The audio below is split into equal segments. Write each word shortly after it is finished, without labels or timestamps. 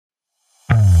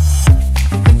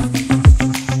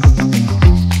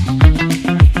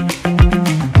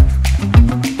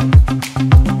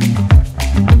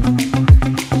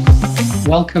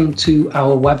welcome to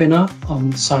our webinar on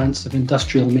the science of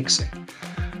industrial mixing.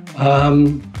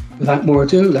 Without more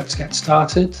ado, let's get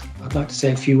started. I'd like to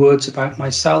say a few words about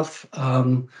myself.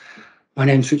 My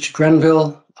name's Richard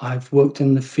Grenville. I've worked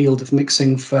in the field of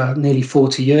mixing for nearly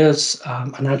 40 years.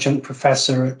 I'm an adjunct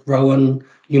professor at Rowan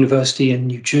University in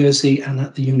New Jersey and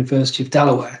at the University of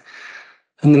Delaware.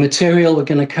 And the material we're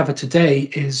going to cover today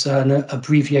is an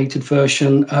abbreviated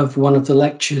version of one of the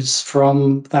lectures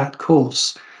from that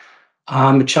course.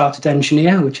 I'm a chartered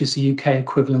engineer, which is the UK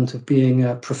equivalent of being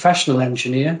a professional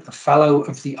engineer, a fellow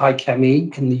of the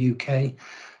IChemE in the UK,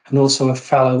 and also a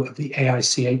fellow of the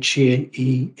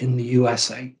AICHE in the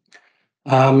USA.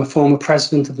 I'm a former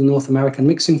president of the North American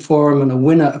Mixing Forum and a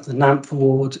winner of the NAMP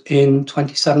Award in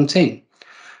 2017.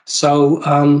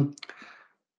 So,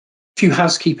 few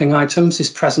housekeeping items.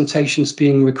 This presentation is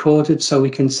being recorded, so we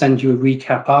can send you a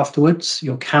recap afterwards.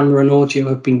 Your camera and audio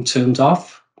have been turned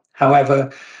off.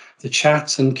 However, the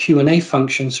chat and Q&A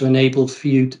functions are enabled for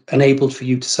you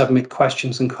to submit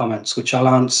questions and comments, which I'll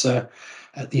answer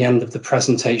at the end of the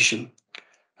presentation.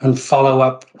 And follow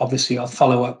up, obviously, I'll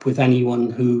follow up with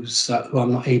anyone who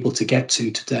I'm not able to get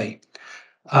to today.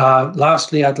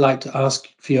 Lastly, I'd like to ask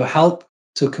for your help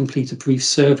to complete a brief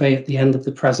survey at the end of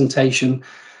the presentation,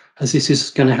 as this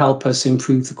is going to help us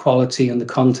improve the quality and the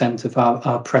content of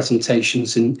our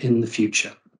presentations in the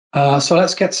future. So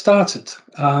let's get started.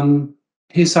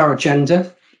 Here's our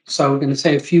agenda. So we're going to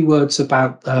say a few words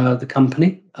about the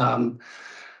company. Then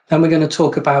we're going to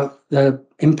talk about the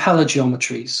impeller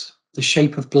geometries, the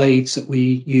shape of blades that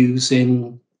we use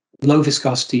in low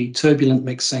viscosity, turbulent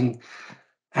mixing,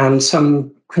 and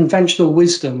some conventional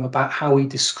wisdom about how we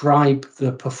describe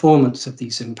the performance of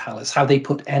these impellers, how they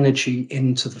put energy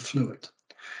into the fluid.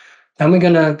 Then we're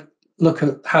going to look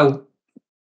at how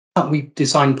we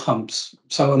design pumps.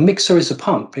 So a mixer is a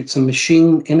pump. It's a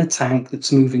machine in a tank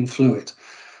that's moving fluid.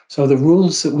 So the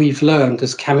rules that we've learned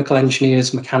as chemical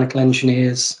engineers, mechanical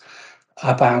engineers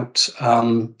about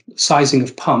sizing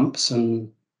of pumps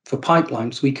and for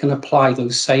pipelines, we can apply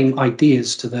those same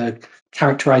ideas to the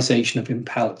characterization of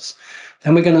impellers.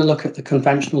 Then we're going to look at the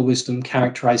conventional wisdom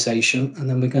characterization, and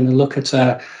then we're going to look at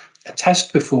a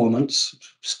test performance,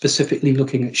 specifically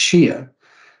looking at shear,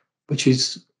 which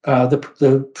is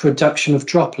the production of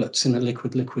droplets in a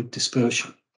liquid-liquid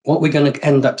dispersion. What we're going to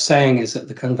end up saying is that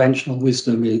the conventional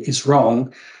wisdom is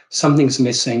wrong, something's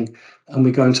missing, and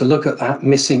we're going to look at that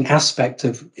missing aspect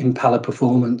of impeller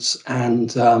performance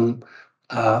and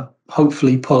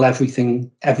hopefully pull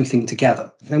everything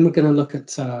together. Then we're going to look at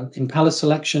impeller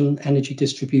selection, energy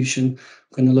distribution.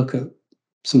 We're going to look at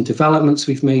some developments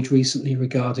we've made recently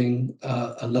regarding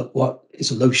what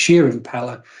is a low shear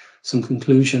impeller, some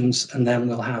conclusions, and then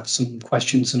we'll have some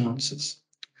questions and answers.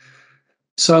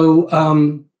 So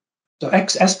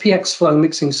SPX Flow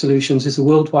Mixing Solutions is a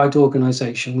worldwide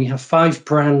organization. We have 5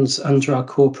 brands under our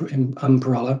corporate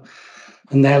umbrella,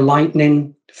 and they're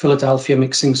Lightning, Philadelphia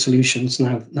Mixing Solutions,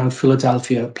 now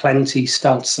Philadelphia, Plenty,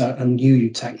 Stelzer, and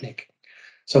UU Technic.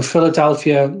 So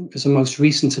Philadelphia is the most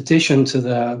recent addition to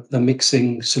the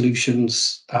Mixing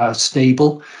Solutions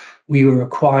stable. We were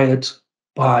acquired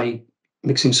by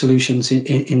Mixing Solutions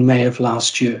in May of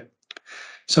last year.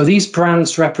 So these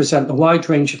brands represent a wide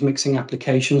range of mixing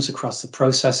applications across the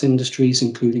process industries,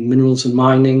 including minerals and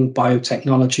mining,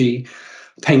 biotechnology,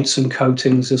 paints and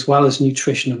coatings, as well as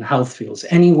nutrition and health fields.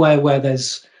 Anywhere where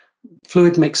there's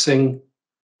fluid mixing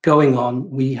going on,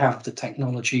 we have the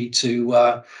technology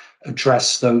to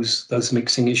address those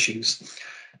mixing issues.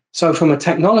 So from a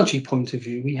technology point of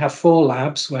view, we have 4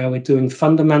 labs where we're doing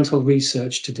fundamental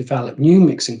research to develop new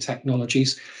mixing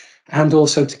technologies and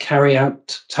also to carry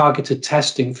out targeted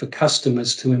testing for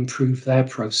customers to improve their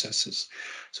processes.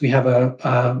 So we have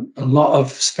a lot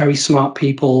of very smart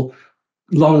people,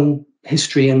 long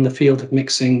history in the field of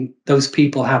mixing. Those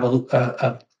people have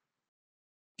a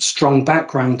strong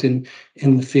background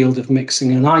in the field of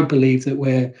mixing, and I believe that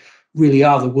we really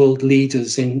are the world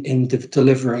leaders in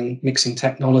delivering mixing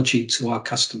technology to our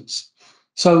customers.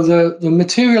 So the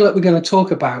material that we're going to talk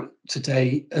about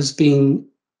today has been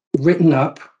written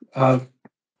up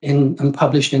and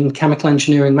published in Chemical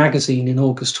Engineering magazine in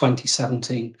August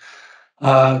 2017.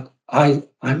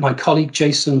 My colleague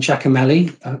Jason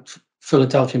Giacomelli at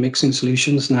Philadelphia Mixing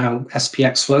Solutions, now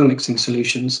SPX Flow Mixing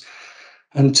Solutions,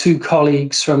 and 2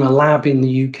 colleagues from a lab in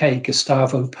the UK,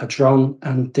 Gustavo Padron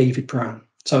and David Brown.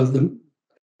 So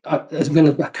I'm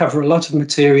going to cover a lot of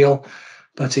material,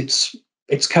 but it's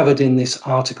covered in this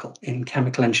article in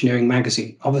Chemical Engineering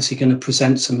magazine. Obviously going to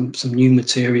present some new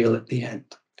material at the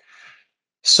end.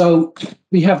 So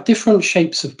we have different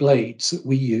shapes of blades that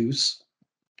we use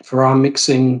for our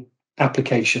mixing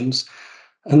applications.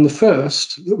 And the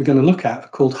first that we're going to look at are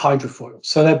called hydrofoils.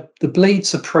 So the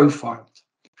blades are profiled.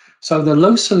 So the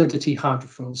low solidity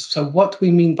hydrofoils. So what do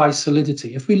we mean by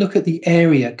solidity? If we look at the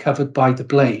area covered by the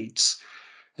blades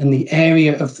and the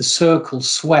area of the circle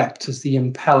swept as the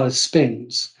impeller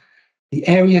spins, the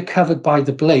area covered by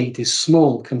the blade is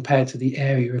small compared to the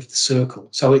area of the circle.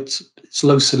 So it's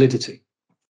low solidity.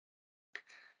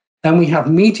 Then we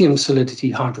have medium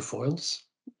solidity hydrofoils.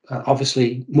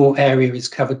 Obviously, more area is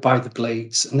covered by the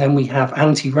blades. And then we have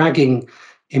anti-ragging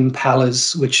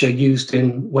impellers, which are used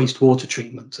in wastewater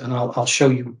treatment. And I'll show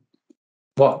you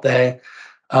what they're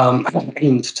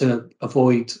aimed to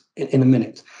avoid in a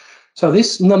minute. So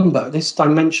this number, this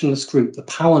dimensionless group, the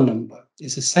power number,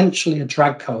 is essentially a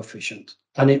drag coefficient.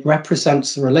 And it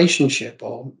represents the relationship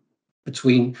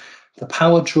between the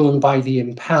power drawn by the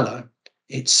impeller,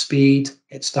 its speed,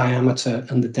 its diameter,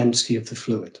 and the density of the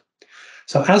fluid.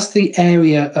 So as the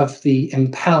area of the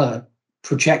impeller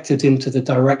projected into the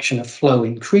direction of flow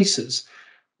increases,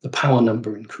 the power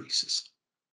number increases.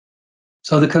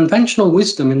 So the conventional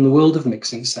wisdom in the world of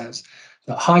mixing says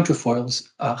that hydrofoils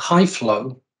are high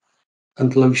flow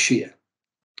and low shear.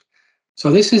 So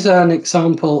this is an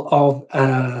example of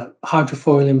a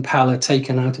hydrofoil impeller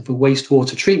taken out of a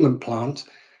wastewater treatment plant,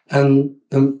 and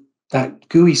that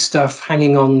gooey stuff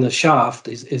hanging on the shaft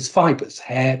is fibers,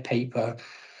 hair, paper.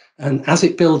 And as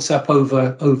it builds up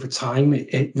over time,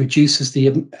 it reduces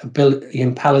the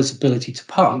impeller's ability to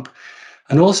pump,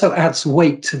 and also adds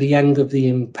weight to the end of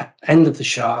the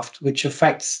shaft, which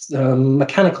affects the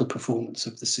mechanical performance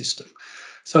of the system.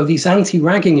 So these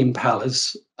anti-ragging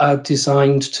impellers are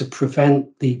designed to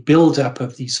prevent the buildup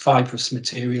of these fibrous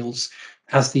materials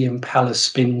as the impeller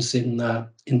spins in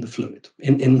the fluid,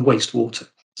 in the wastewater.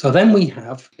 So then we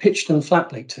have pitched and flat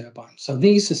blade turbines. So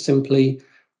these are simply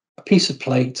a piece of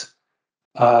plate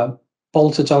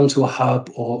bolted onto a hub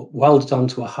or welded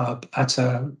onto a hub. At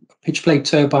pitch blade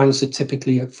turbines are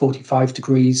typically at 45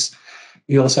 degrees.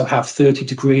 We also have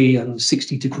 30-degree and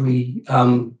 60-degree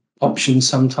options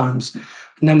sometimes.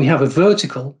 And then we have a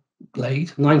vertical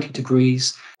blade, 90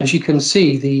 degrees. As you can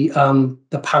see,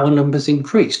 the power numbers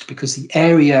increased because the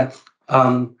area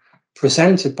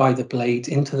presented by the blade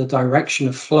into the direction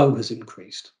of flow has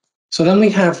increased. So then we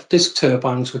have disc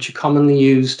turbines, which are commonly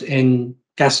used in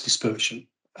gas dispersion.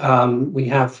 We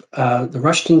have the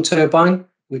Rushton turbine,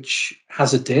 which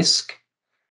has a disc,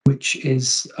 which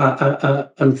is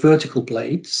and vertical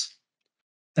blades.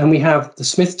 Then we have the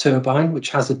Smith turbine, which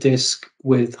has a disc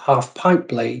with half pipe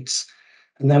blades.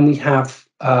 And then we have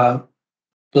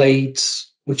blades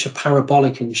which are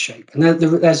parabolic in shape. And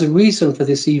there's a reason for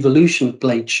this evolution of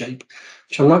blade shape,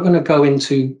 which I'm not going to go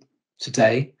into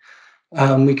today.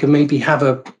 We can maybe have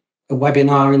a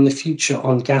webinar in the future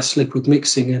on gas liquid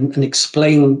mixing and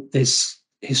explain this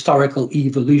historical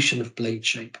evolution of blade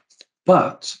shape.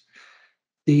 But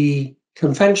the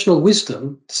conventional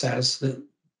wisdom says that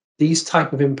these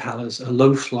type of impellers are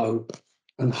low flow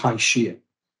and high shear.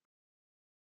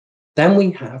 Then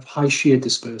we have high shear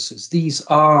dispersers. These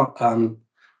are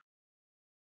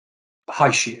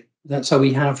high shear. So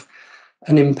we have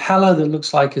an impeller that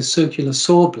looks like a circular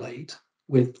saw blade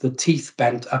with the teeth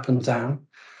bent up and down.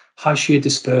 High shear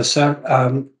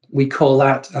disperser, we call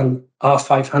that an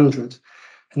R500.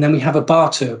 And then we have a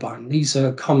bar turbine. These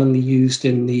are commonly used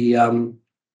in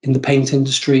the paint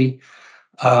industry,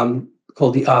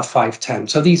 called the R510.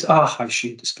 So these are high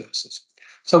shear dispersers.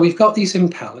 So we've got these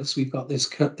impellers. We've got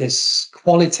this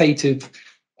qualitative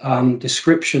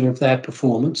description of their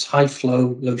performance: high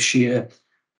flow, low shear,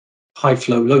 high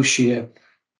flow, low shear.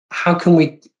 How can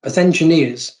we, as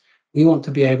engineers, we want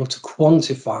to be able to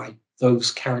quantify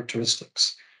those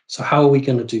characteristics. So how are we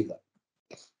going to do that?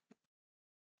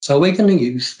 So we're going to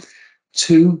use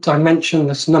two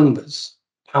dimensionless numbers,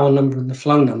 power number and the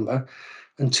flow number,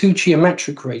 and two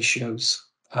geometric ratios,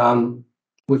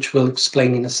 which we'll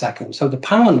explain in a second. So the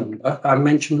power number, I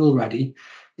mentioned already,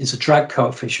 is a drag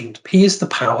coefficient. P is the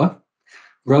power,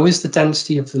 rho is the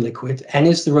density of the liquid, n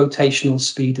is the rotational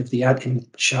speed of the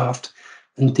shaft,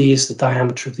 and d is the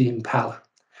diameter of the impeller.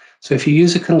 So if you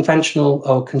use a conventional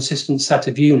or consistent set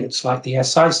of units like the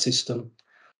SI system,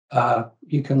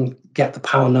 you can get the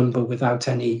power number without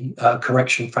any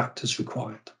correction factors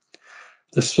required.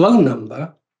 The flow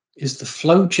number is the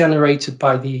flow generated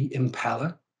by the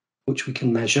impeller, which we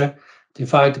can measure,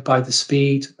 divided by the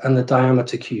speed and the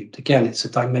diameter cubed. Again, it's a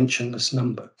dimensionless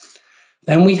number.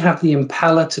 Then we have the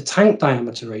impeller to tank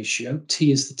diameter ratio.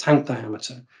 T is the tank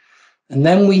diameter. And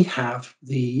then we have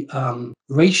the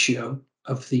ratio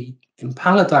of the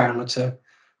impeller diameter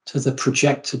to the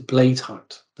projected blade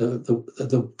height,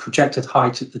 the projected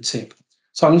height at the tip.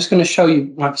 So I'm just going to show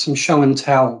you like some show and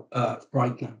tell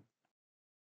right now.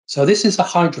 So this is a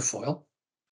hydrofoil.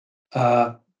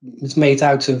 It's made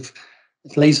out of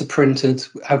laser printed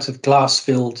out of glass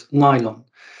filled nylon.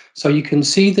 So you can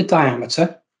see the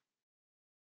diameter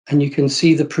and you can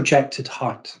see the projected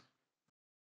height.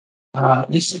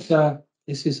 This is a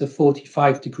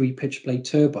 45-degree pitch blade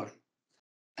turbine,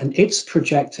 and its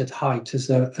projected height as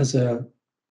a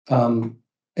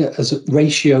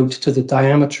ratioed to the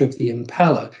diameter of the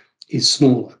impeller is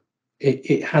smaller.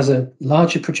 It has a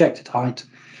larger projected height.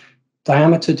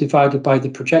 Diameter divided by the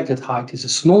projected height is a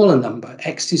smaller number.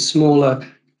 X is smaller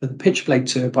for the pitch blade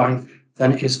turbine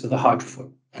than it is for the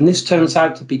hydrofoil. And this turns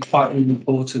out to be quite an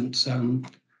important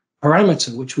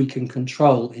parameter which we can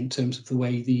control in terms of the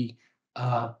way the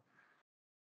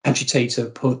agitator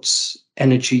puts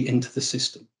energy into the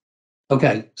system.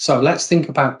 Okay, so let's think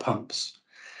about pumps.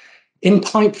 In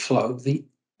pipe flow, the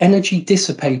energy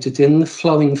dissipated in the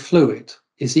flowing fluid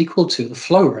is equal to the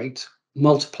flow rate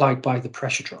multiplied by the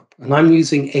pressure drop. And I'm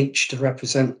using H to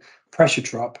represent pressure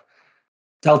drop,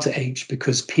 delta H,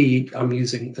 because P I'm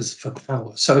using as for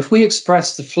power. So if we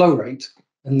express the flow rate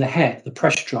and the head, the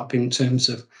pressure drop in terms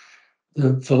of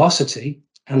the velocity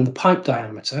and the pipe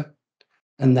diameter,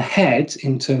 and the head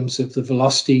in terms of the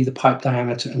velocity, the pipe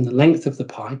diameter, and the length of the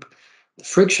pipe, the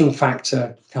friction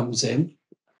factor comes in.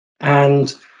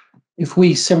 And if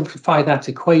we simplify that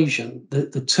equation,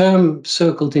 the term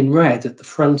circled in red at the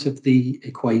front of the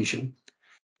equation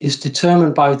is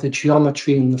determined by the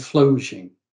geometry in the flow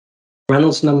regime.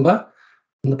 Reynolds number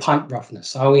and the pipe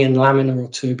roughness. Are we in laminar or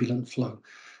turbulent flow?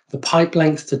 The pipe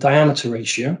length to diameter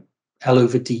ratio, L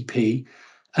over dP,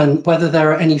 and whether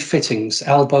there are any fittings,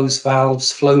 elbows,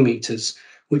 valves, flow meters,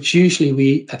 which usually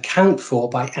we account for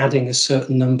by adding a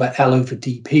certain number L over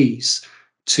dPs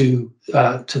to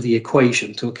the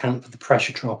equation to account for the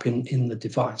pressure drop in the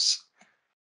device.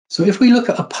 So if we look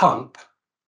at a pump,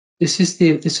 this is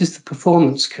the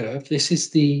performance curve, this is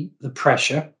the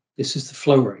pressure, this is the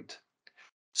flow rate.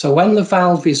 So when the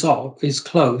valve is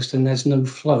closed and there's no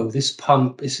flow, this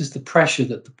is the pressure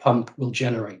that the pump will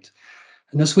generate.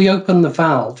 And as we open the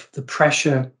valve, the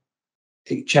pressure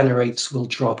it generates will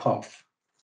drop off.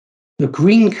 The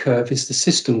green curve is the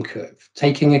system curve,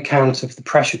 taking account of the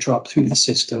pressure drop through the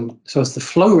system. So as the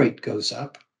flow rate goes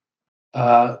up,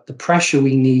 the pressure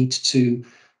we need to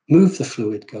move the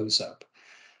fluid goes up.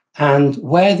 And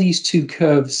where these two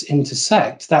curves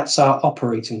intersect, that's our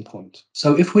operating point.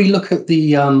 So if we look at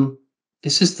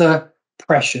this is the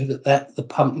pressure that the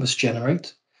pump must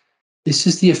generate. This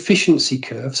is the efficiency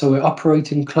curve. So we're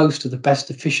operating close to the best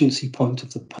efficiency point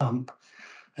of the pump.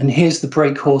 And here's the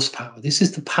brake horsepower. This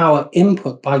is the power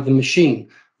input by the machine,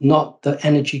 not the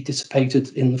energy dissipated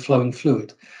in the flowing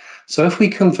fluid. So if we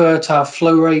convert our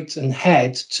flow rate and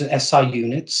head to SI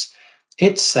units,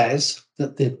 it says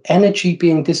that the energy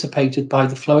being dissipated by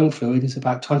the flowing fluid is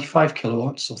about 25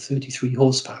 kilowatts or 33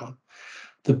 horsepower.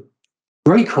 The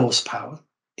brake horsepower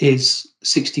is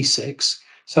 66.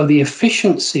 So the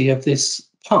efficiency of this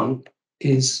pump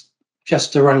is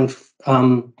just around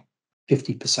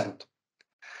 50%.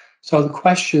 So the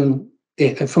question,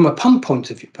 from a pump point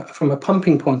of view, from a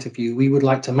pumping point of view, we would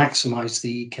like to maximize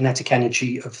the kinetic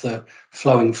energy of the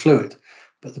flowing fluid.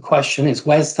 But the question is,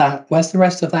 where's the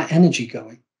rest of that energy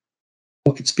going?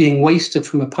 Well, it's being wasted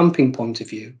from a pumping point of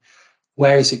view.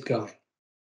 Where is it going?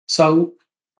 So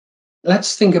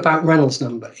let's think about Reynolds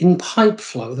number. In pipe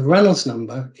flow, the Reynolds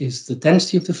number is the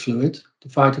density of the fluid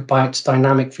divided by its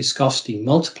dynamic viscosity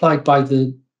multiplied by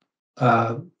the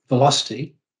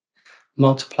velocity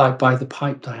multiplied by the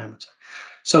pipe diameter.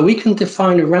 So we can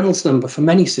define a Reynolds number for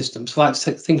many systems. So that's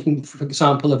thinking, for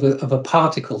example, of a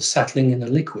particle settling in a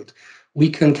liquid. We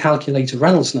can calculate a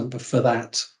Reynolds number for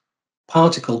that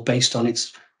particle based on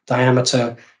its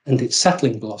diameter and its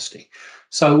settling velocity.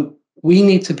 So we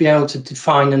need to be able to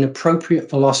define an appropriate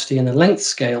velocity and a length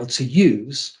scale to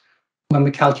use when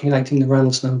we're calculating the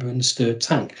Reynolds number in the stirred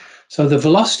tank. So the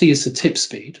velocity is the tip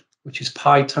speed, which is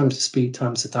pi times the speed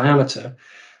times the diameter.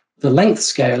 The length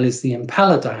scale is the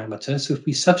impeller diameter. So if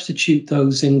we substitute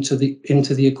those into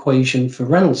the equation for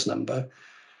Reynolds number,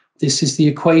 this is the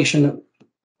equation that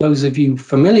those of you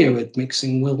familiar with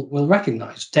mixing will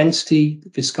recognize: density,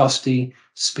 viscosity,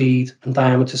 speed, and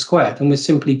diameter squared. And we're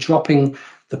simply dropping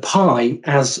the pi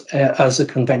as a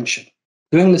convention.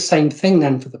 Doing the same thing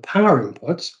then for the power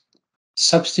input,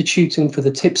 substituting for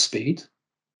the tip speed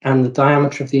and the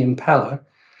diameter of the impeller,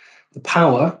 the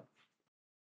power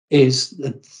is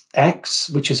the x,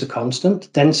 which is a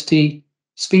constant, density,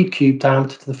 speed cubed,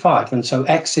 diameter to the 5. And so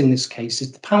x in this case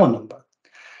is the power number.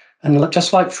 And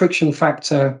just like friction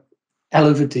factor L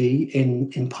over D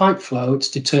in pipe flow, it's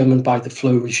determined by the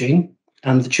flow regime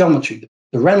and the geometry,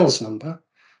 the Reynolds number,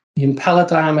 the impeller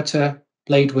diameter,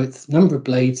 blade width, number of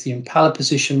blades, the impeller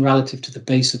position relative to the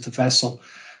base of the vessel,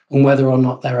 and whether or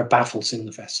not there are baffles in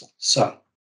the vessel. So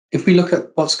if we look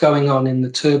at what's going on in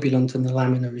the turbulent and the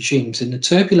laminar regimes, in the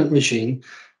turbulent regime,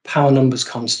 power number's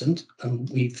constant, and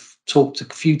we've talked a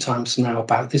few times now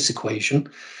about this equation.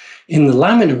 In the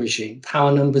laminar regime,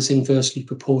 power number is inversely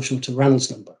proportional to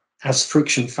Reynolds number, as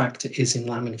friction factor is in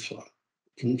laminar flow,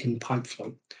 in pipe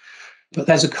flow. But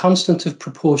there's a constant of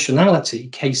proportionality,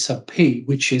 K sub P,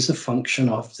 which is a function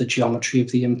of the geometry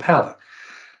of the impeller.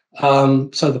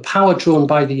 So the power drawn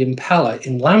by the impeller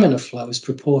in laminar flow is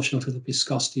proportional to the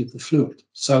viscosity of the fluid.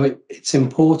 So it's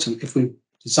important, if we're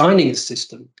designing a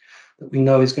system that we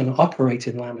know is going to operate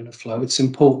in laminar flow, it's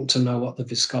important to know what the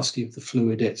viscosity of the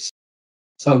fluid is.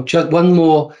 So just one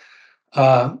more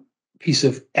piece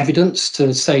of evidence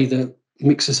to say that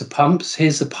mixers are pumps.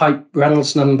 Here's the pipe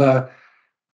Reynolds number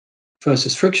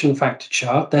versus friction factor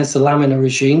chart. There's the laminar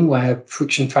regime where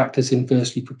friction factor is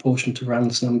inversely proportional to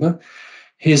Reynolds number.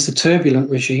 Here's the turbulent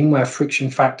regime where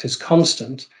friction factor is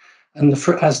constant. And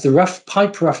as the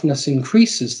pipe roughness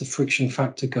increases, the friction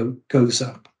factor goes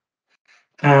up.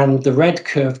 And the red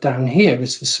curve down here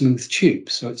is for smooth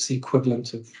tube. So it's the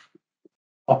equivalent of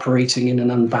operating in an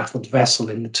unbaffled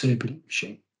vessel in the turbulent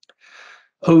regime.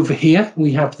 Over here,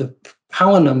 we have the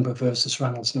power number versus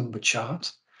Reynolds number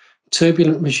chart.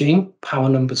 Turbulent regime, power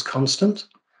number's constant.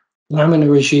 Laminar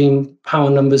regime, power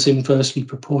number's inversely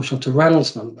proportional to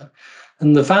Reynolds number.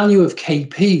 And the value of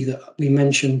Kp that we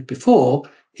mentioned before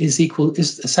is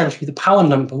essentially the power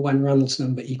number when Reynolds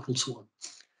number equals 1.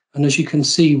 And as you can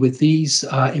see with these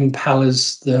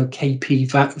impellers, the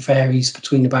Kp varies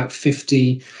between about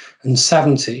 50 and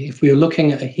 70. If we were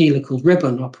looking at a helical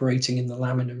ribbon operating in the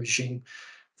laminar regime,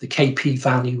 the Kp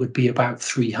value would be about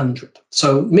 300.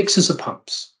 So mixers are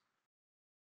pumps.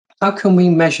 How can we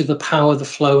measure the power, the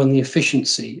flow, and the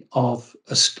efficiency of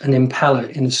an impeller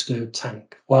in a stirred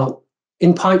tank? Well,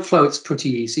 in pipe flow, it's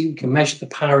pretty easy. We can measure the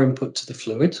power input to the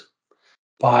fluid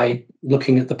by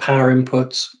looking at the power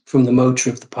input from the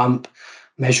motor of the pump,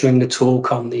 measuring the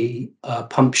torque on the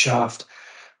pump shaft.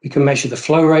 We can measure the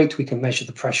flow rate. We can measure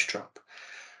the pressure drop.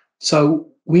 So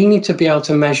we need to be able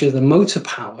to measure the motor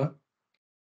power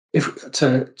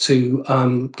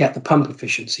to get the pump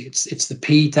efficiency. It's the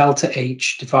P delta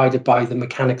H divided by the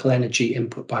mechanical energy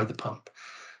input by the pump.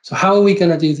 So how are we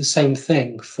going to do the same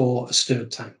thing for a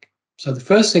stirred tank? So the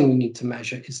first thing we need to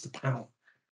measure is the power.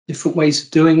 Different ways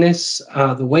of doing this.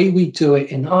 The way we do it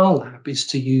in our lab is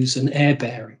to use an air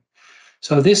bearing.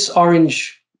 So this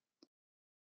orange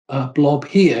blob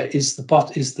here is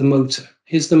the motor.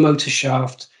 Here's the motor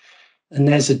shaft, and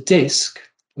there's a disc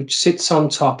which sits on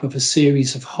top of a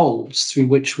series of holes through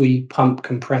which we pump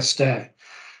compressed air.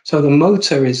 So the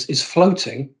motor is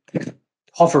floating,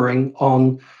 hovering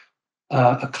on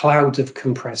a cloud of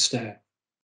compressed air.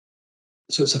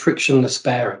 So it's a frictionless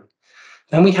bearing.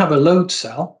 Then we have a load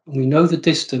cell, and we know the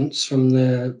distance from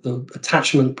the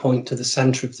attachment point to the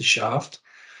center of the shaft.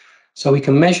 So we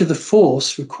can measure the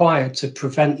force required to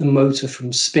prevent the motor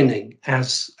from spinning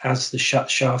as the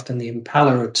shaft and the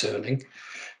impeller are turning.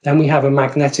 Then we have a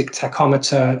magnetic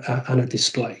tachometer and a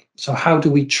display. So how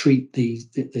do we treat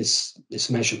this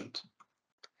measurement?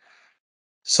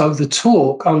 So the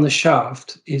torque on the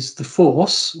shaft is the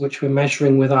force, which we're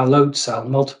measuring with our load cell,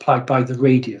 multiplied by the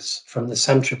radius from the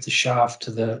center of the shaft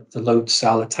to the load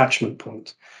cell attachment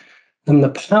point. And the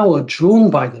power drawn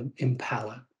by the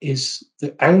impeller is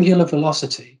the angular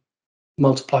velocity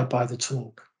multiplied by the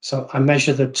torque. So I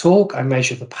measure the torque, I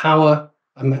measure the power,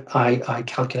 I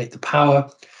calculate the power,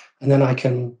 and then I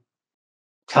can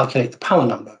calculate the power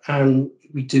number. And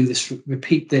we do this,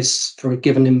 repeat this for a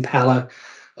given impeller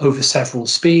over several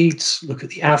speeds, look at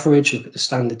the average, look at the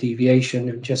standard deviation,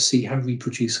 and just see how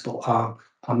reproducible our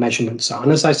measurements are.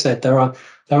 And as I said, there are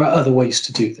other ways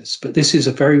to do this, but this is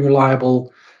a very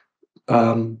reliable,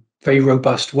 very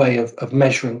robust way of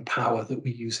measuring power that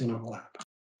we use in our lab.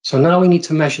 So now we need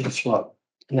to measure the flow.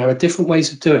 And there are different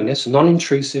ways of doing this,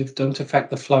 non-intrusive, don't affect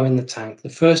the flow in the tank. The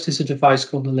first is a device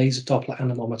called a laser Doppler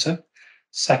anemometer.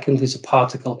 Second is a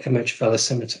particle image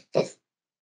velocimeter.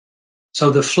 So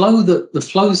the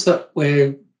flows that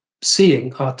we're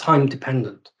seeing are time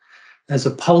dependent. There's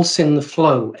a pulse in the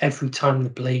flow every time the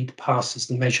blade passes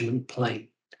the measurement plane.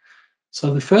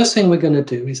 So the first thing we're going to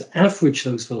do is average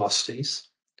those velocities,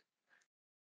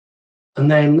 and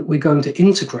then we're going to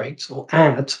integrate or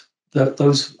add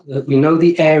we know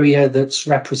the area that's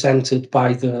represented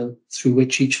by through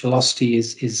which each velocity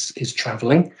is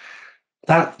traveling.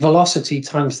 That velocity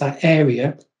times that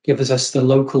area gives us the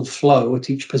local flow at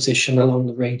each position along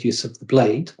the radius of the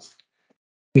blade.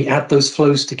 We add those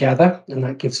flows together, and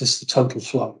that gives us the total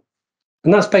flow.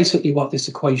 And that's basically what this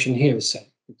equation here is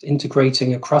saying. It's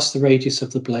integrating across the radius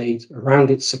of the blade,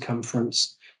 around its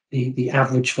circumference, the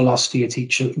average velocity at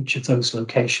each of those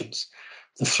locations.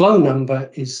 The flow number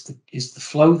is the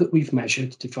flow that we've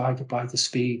measured divided by the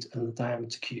speed and the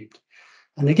diameter cubed.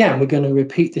 And again, we're going to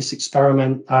repeat this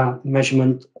experiment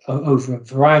measurement over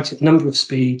a number of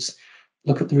speeds,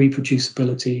 look at the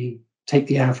reproducibility, take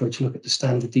the average, look at the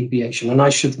standard deviation. And I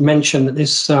should mention that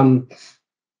this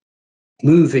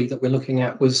movie that we're looking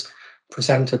at was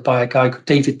presented by a guy called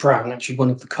David Brown, actually one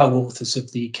of the co-authors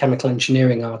of the chemical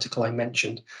engineering article I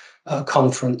mentioned, at a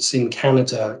conference in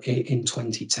Canada in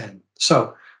 2010.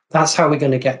 So that's how we're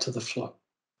going to get to the flow.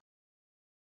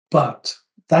 But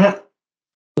the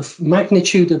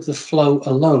magnitude of the flow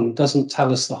alone doesn't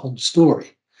tell us the whole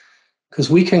story, because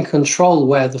we can control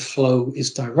where the flow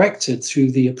is directed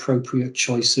through the appropriate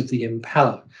choice of the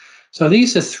impeller. So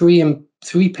these are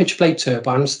three pitch blade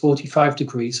turbines, 45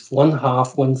 degrees,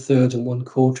 1/2, 1/3, and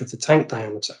 1/4 of the tank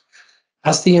diameter.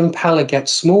 As the impeller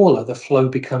gets smaller, the flow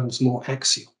becomes more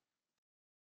axial.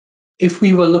 If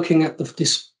we were looking at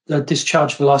the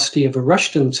discharge velocity of a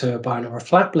Rushton turbine or a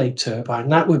flat blade turbine,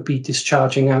 that would be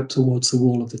discharging out towards the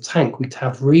wall of the tank. We'd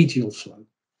have radial flow.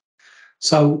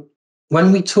 So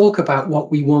when we talk about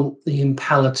what we want the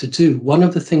impeller to do, one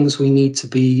of the things we need to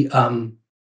be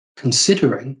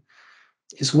considering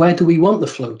is, where do we want the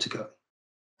flow to go?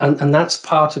 And that's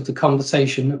part of the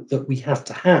conversation that we have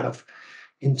to have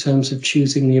in terms of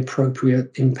choosing the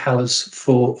appropriate impellers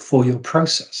for your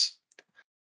process.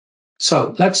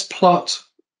 So let's plot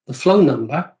the flow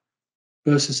number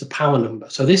versus the power number.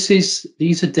 So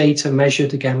these are data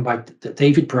measured again by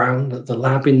David Brown at the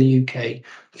lab in the UK,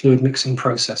 fluid mixing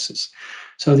processes.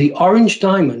 So the orange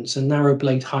diamonds are narrow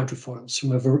blade hydrofoils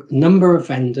from a number of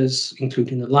vendors,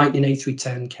 including the Lightning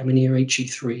A310, Chemoneer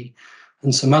HE3,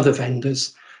 and some other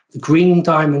vendors. The green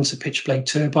diamonds are pitch blade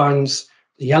turbines.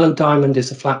 The yellow diamond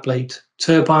is a flat blade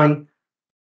turbine.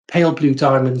 Pale blue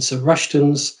diamonds are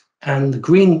Rushtons, and the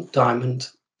green diamond,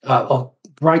 or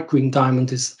bright green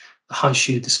diamond, is a high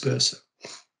shear disperser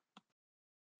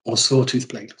or sawtooth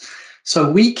blade.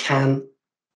 So we can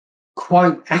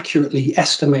quite accurately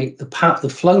estimate the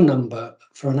flow number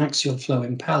for an axial flow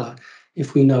impeller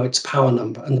if we know its power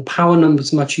number. And the power number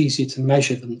is much easier to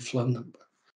measure than the flow number.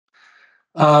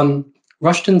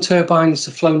 Rushton turbines,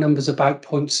 the flow number is about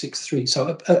 0.63.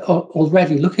 So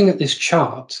already looking at this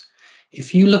chart,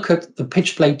 if you look at the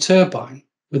pitch blade turbine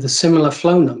with a similar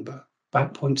flow number,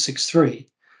 about 0.63,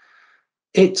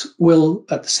 it will,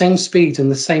 at the same speed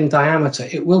and the same diameter,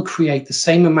 it will create the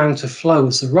same amount of flow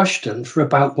as the Rushton for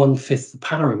about 1/5 the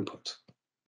power input.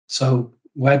 So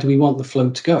where do we want the flow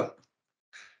to go?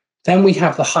 Then we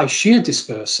have the high shear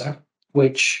disperser,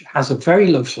 which has a very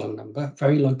low flow number,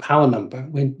 very low power number.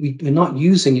 We're not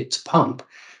using it to pump.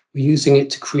 We're using it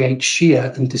to create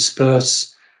shear and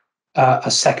disperse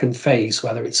a second phase,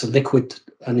 whether it's a liquid,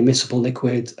 an immiscible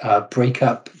liquid, break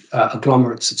up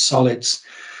agglomerates of solids.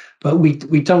 But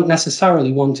we don't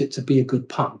necessarily want it to be a good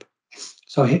pump.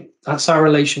 So that's our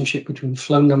relationship between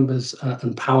flow numbers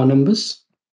and power numbers.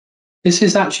 This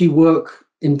is actually work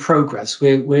in progress.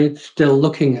 We're still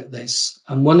looking at this.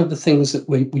 And one of the things that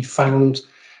we found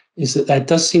is that there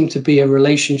does seem to be a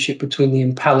relationship between the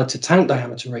impeller to tank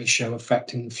diameter ratio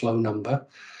affecting the flow number.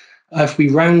 If we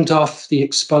round off the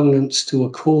exponents to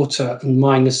 1/4 and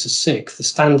minus 1/6, the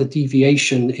standard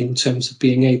deviation in terms of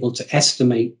being able to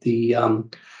estimate the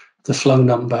flow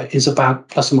number is about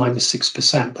plus or minus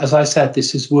 6%. As I said,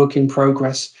 this is work in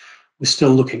progress. We're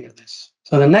still looking at this.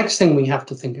 So the next thing we have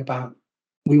to think about,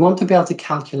 we want to be able to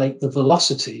calculate the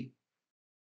velocity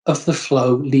of the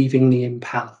flow leaving the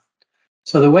impeller.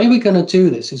 So the way we're going to do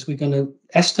this is we're going to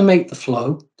estimate the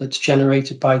flow that's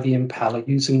generated by the impeller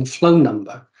using the flow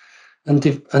number and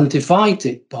divide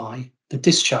it by the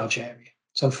discharge area.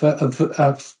 So for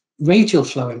a radial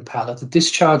flow impeller, the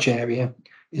discharge area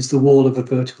is the wall of a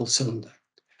vertical cylinder.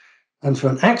 And for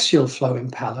an axial flow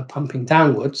impeller pumping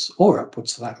downwards or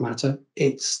upwards for that matter,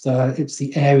 it's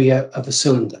the area of a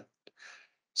cylinder.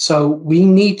 So we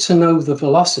need to know the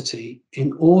velocity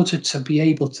in order to be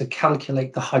able to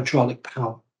calculate the hydraulic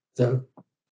power, the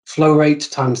flow rate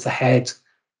times the head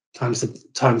times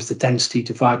the density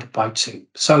divided by 2.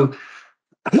 So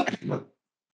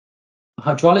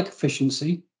hydraulic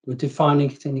efficiency, we're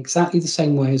defining it in exactly the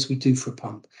same way as we do for a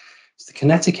pump. It's the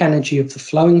kinetic energy of the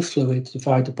flowing fluid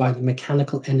divided by the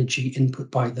mechanical energy input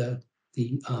by the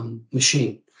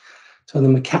machine. So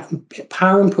the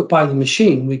power input by the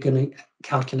machine, we're going to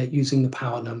calculate using the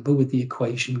power number with the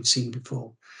equation we've seen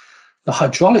before. The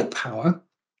hydraulic power,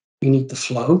 we need the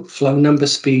flow number,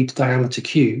 speed, diameter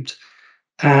cubed,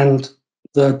 and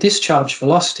the discharge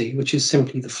velocity, which is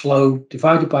simply the flow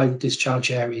divided by the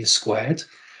discharge area squared.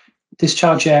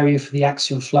 Discharge area for the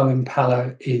axial flow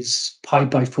impeller is pi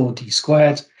by 4d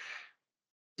squared.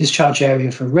 Discharge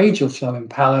area for radial flow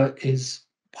impeller is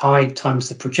pi times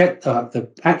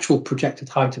the actual projected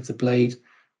height of the blade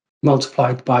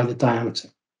multiplied by the diameter.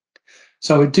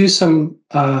 So we do some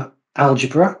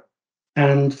algebra,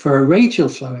 and for a radial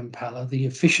flow impeller, the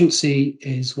efficiency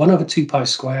is 1 over 2 pi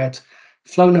squared,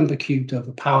 flow number cubed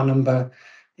over power number,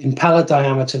 impeller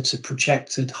diameter to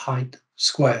projected height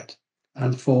squared.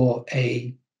 And for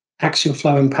a axial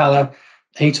flow impeller,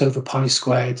 8 over pi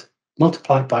squared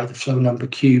multiplied by the flow number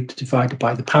cubed divided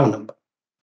by the power number.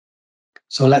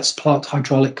 So let's plot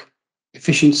hydraulic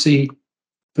efficiency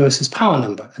versus power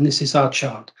number, and this is our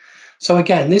chart. So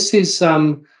again, this is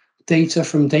data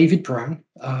from David Brown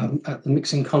at the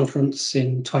mixing conference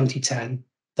in 2010.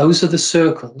 Those are the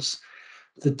circles.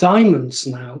 The diamonds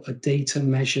now are data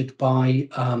measured by,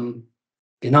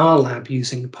 in our lab,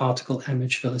 using the particle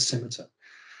image velocimeter.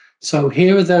 So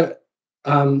here are the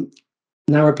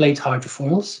narrow blade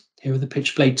hydrofoils. Here are the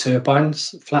pitch blade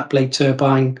turbines, flat blade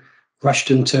turbine,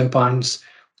 Rushton turbines,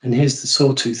 and here's the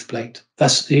sawtooth blade.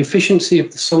 Thus, the efficiency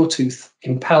of the sawtooth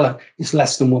impeller is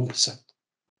less than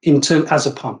 1% as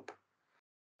a pump.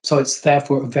 So it's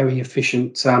therefore a very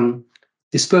efficient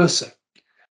disperser.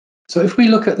 So if we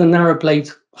look at the narrow blade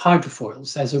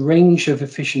hydrofoils, there's a range of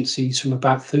efficiencies from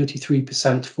about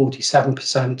 33% to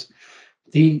 47%.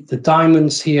 The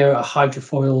diamonds here are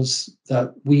hydrofoils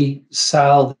that we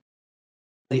sell.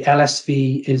 The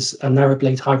LSV is a narrow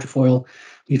blade hydrofoil.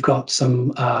 We've got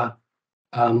some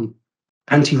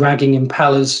anti-ragging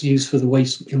impellers used for the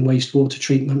wastewater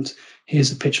treatment.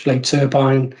 Here's a pitch blade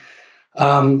turbine.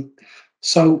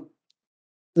 So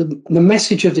the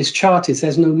message of this chart is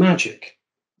there's no magic.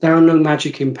 There are no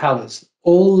magic impellers.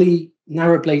 All the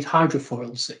narrow blade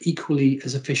hydrofoils are equally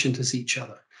as efficient as each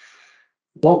other.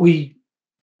 What we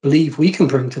believe we can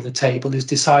bring to the table is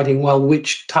deciding, well,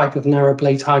 which type of narrow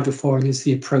blade hydrofoil is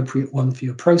the appropriate one for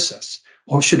your process,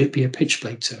 or should it be a pitch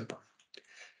blade turbine?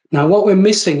 Now, what we're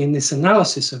missing in this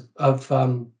analysis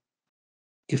of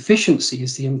efficiency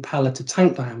is the impeller to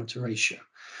tank diameter ratio.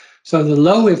 So the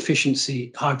low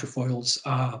efficiency hydrofoils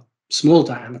are small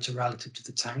diameter relative to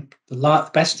the tank. The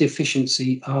best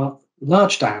efficiency are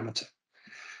large diameter.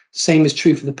 Same is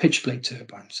true for the pitch blade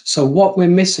turbines. So what we're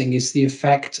missing is the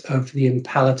effect of the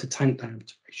impeller to tank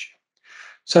diameter ratio.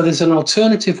 So there's an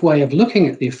alternative way of looking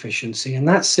at the efficiency, and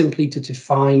that's simply to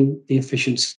define the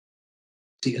efficiency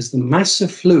as the mass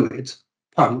of fluid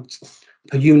pumped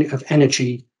per unit of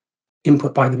energy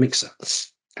input by the mixer.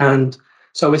 And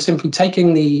so we're simply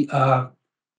taking the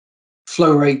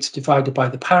flow rate divided by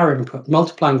the power input,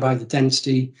 multiplying by the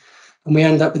density, and we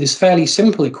end up with this fairly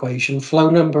simple equation: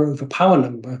 flow number over power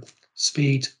number,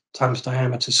 speed times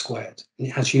diameter squared. And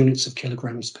it has units of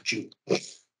kilograms per joule.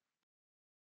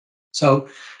 So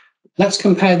let's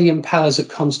compare the impellers at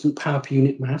constant power per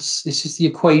unit mass. This is the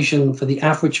equation for the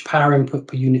average power input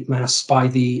per unit mass by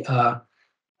the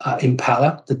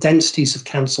impeller. The densities have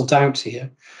cancelled out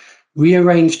here.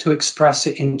 Rearranged to express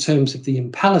it in terms of the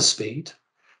impeller speed,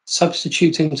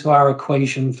 substituting to our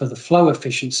equation for the flow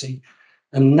efficiency.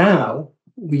 And now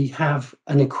we have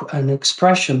an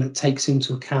expression that takes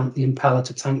into account the impeller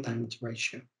to tank diameter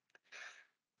ratio.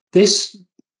 This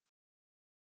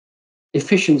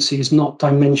efficiency is not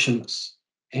dimensionless.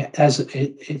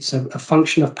 It's a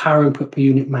function of power input per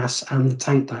unit mass and the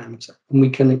tank diameter. And we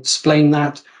can explain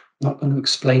that. I'm not going to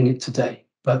explain it today,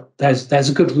 but there's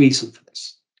a good reason for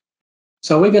this.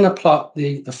 So we're going to plot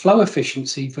the flow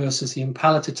efficiency versus the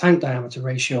impeller to tank diameter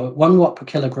ratio at 1 watt per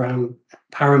kilogram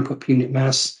power input per unit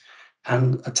mass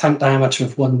and a tank diameter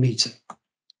of 1 meter.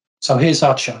 So here's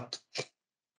our chart.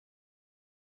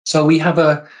 So we have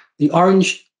the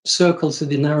orange circles are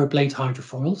the narrow blade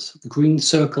hydrofoils. The green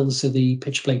circles are the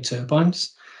pitch blade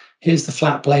turbines. Here's the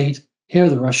flat blade. Here are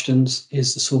the Rushtons.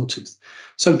 Here's the sawtooth.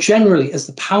 So generally, as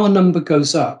the power number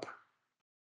goes up,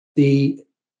 the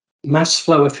mass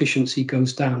flow efficiency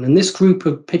goes down. And this group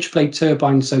of pitch blade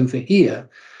turbines over here,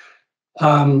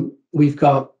 we've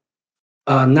got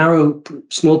a narrow,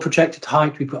 small projected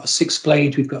height. We've got a 6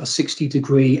 blade. We've got a 60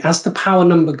 degree. As the power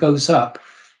number goes up,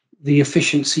 the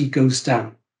efficiency goes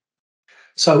down.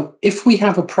 So if we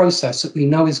have a process that we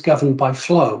know is governed by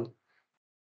flow,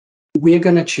 we're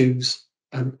going to choose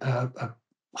a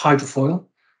hydrofoil,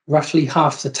 roughly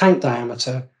half the tank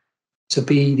diameter, to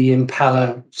be the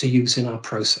impeller to use in our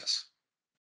process.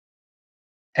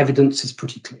 Evidence is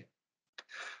pretty clear.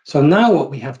 So now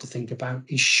what we have to think about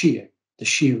is shear. the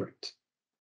shear rate.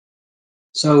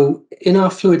 So in our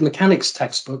fluid mechanics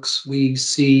textbooks, we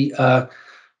see a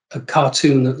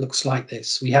cartoon that looks like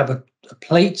this. We have a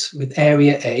plate with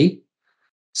area A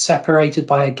separated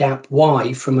by a gap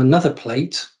Y from another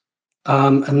plate,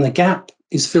 and the gap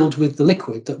is filled with the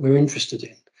liquid that we're interested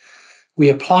in. We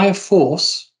apply a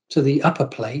force to the upper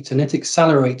plate and it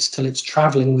accelerates till it's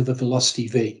traveling with a velocity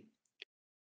V.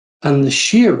 And the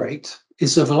shear rate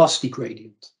is the velocity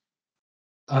gradient.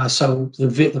 So the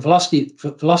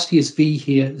velocity is V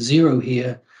here, 0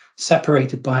 here,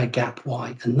 separated by a gap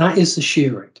Y, and that is the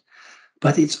shear rate.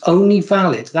 But it's only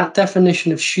valid, that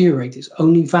definition of shear rate is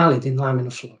only valid in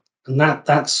laminar flow, and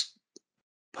that's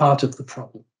part of the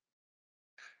problem.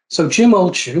 So Jim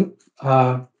Oldshoe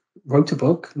wrote a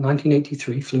book,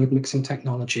 1983, Fluid Mixing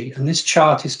Technology, and this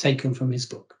chart is taken from his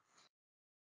book.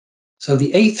 So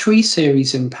the A3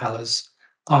 series impellers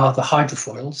are the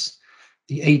hydrofoils.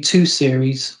 The A2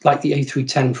 series, like the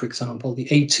A310, for example, the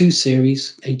A2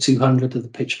 series, A200 are the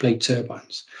pitch blade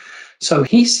turbines. So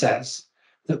he says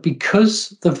that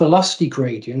because the velocity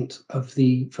gradient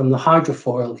from the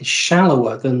hydrofoil is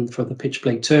shallower than for the pitch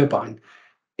blade turbine,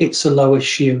 it's a lower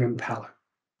shear impeller.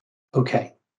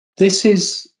 Okay, these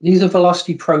are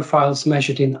velocity profiles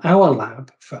measured in our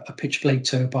lab for a pitch blade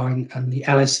turbine, and the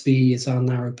LSV is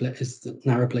the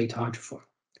narrow blade hydrofoil.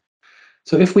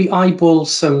 So if we eyeball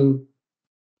some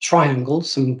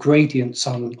triangles, some gradients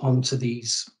onto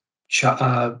these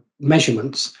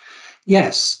measurements,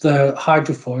 yes, the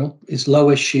hydrofoil is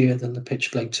lower shear than the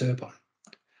pitch blade turbine.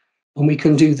 And we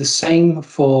can do the same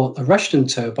for a Rushton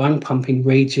turbine pumping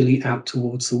radially out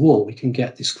towards the wall. We can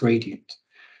get this gradient.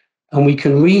 And we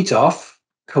can read off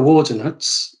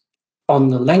coordinates on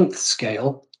the length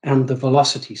scale and the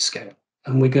velocity scale.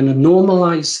 And we're going to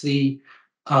normalize the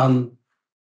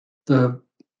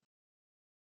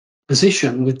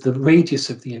position with the radius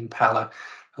of the impeller,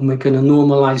 and we're going to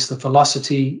normalize the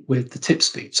velocity with the tip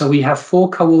speed. So we have 4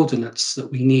 coordinates that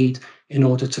we need in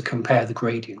order to compare the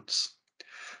gradients.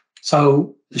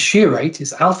 So the shear rate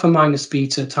is alpha minus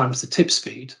beta times the tip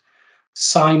speed,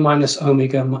 psi minus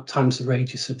omega times the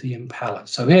radius of the impeller.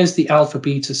 So here's the alpha,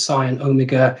 beta, psi, and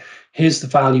omega. Here's the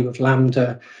value of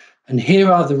lambda. And here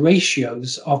are the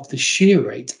ratios of the shear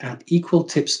rate at equal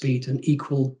tip speed and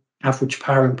equal average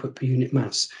power input per unit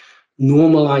mass,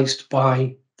 normalized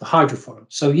by the hydrofoil.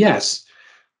 So yes,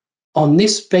 on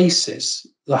this basis,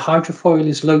 the hydrofoil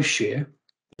is low shear,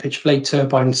 the pitch blade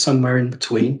turbine is somewhere in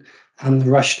between, and the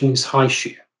Rushton is high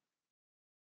shear.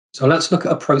 So let's look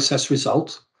at a process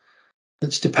result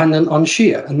that's dependent on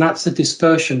shear, and that's the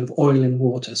dispersion of oil in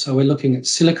water. So we're looking at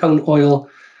silicone oil,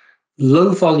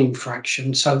 low volume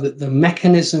fraction, so that the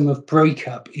mechanism of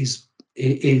breakup is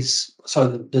so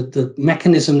the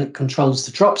mechanism that controls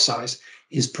the drop size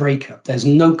is breakup. There's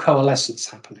no coalescence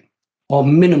happening, or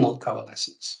minimal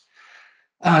coalescence.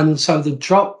 And so the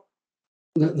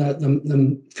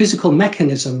physical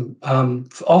mechanism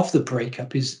of the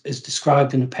breakup is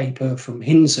described in a paper from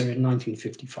Hinzer in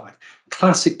 1955,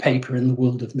 classic paper in the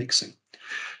world of mixing.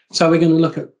 So we're going to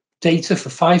look at data for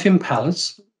 5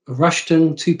 impellers, a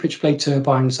Rushton, 2 pitch blade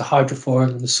turbines, a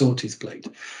hydrofoil, and a sawtooth blade.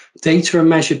 Data are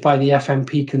measured by the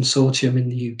FMP consortium in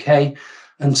the UK,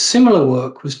 and similar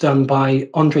work was done by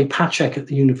Andrei Pacek at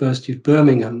the University of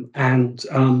Birmingham and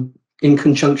in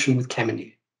conjunction with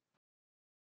Chemini.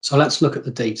 So let's look at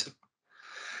the data.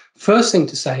 First thing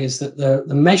to say is that the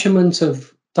measurement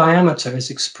of diameter is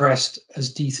expressed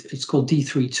as it's called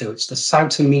D32. It's the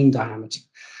Sauter mean diameter.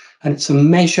 And it's a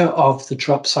measure of the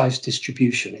drop size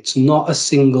distribution. It's not a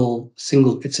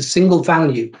it's a single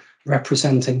value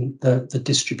representing the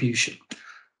distribution.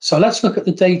 So let's look at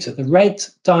the data. The red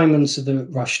diamonds are the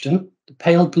Rushton, the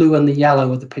pale blue and the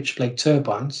yellow are the pitch blade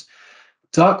turbines.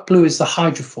 Dark blue is the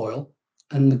hydrofoil,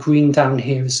 and the green down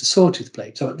here is the sawtooth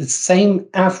blade. So at the same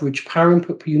average power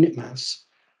input per unit mass,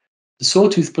 the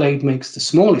sawtooth blade makes the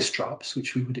smallest drops,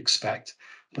 which we would expect,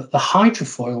 but the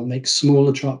hydrofoil makes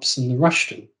smaller drops than the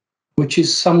Rushton, which is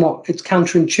it's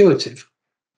counterintuitive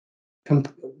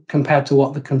compared to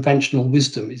what the conventional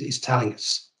wisdom is telling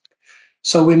us.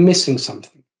 So we're missing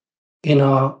something in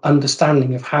our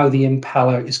understanding of how the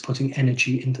impeller is putting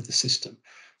energy into the system.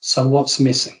 So what's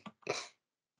missing?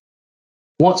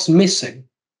 What's missing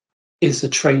is the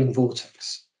trailing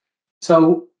vortex.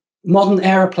 So modern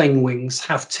aeroplane wings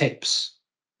have tips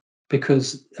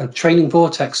because a trailing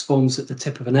vortex forms at the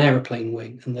tip of an aeroplane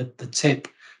wing, and the tip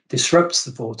disrupts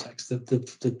the vortex.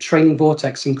 The trailing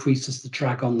vortex increases the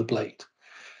drag on the blade.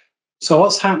 So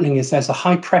what's happening is there's a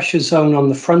high pressure zone on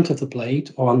the front of the blade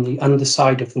or on the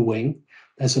underside of the wing.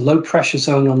 There's a low pressure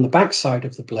zone on the back side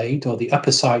of the blade or the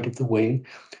upper side of the wing.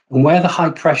 And where the high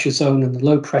pressure zone and the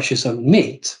low pressure zone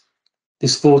meet,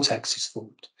 this vortex is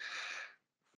formed.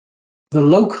 The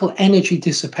local energy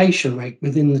dissipation rate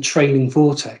within the trailing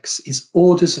vortex is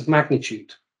orders of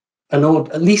magnitude, at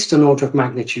least an order of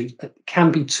magnitude. It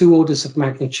can be 2 orders of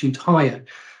magnitude higher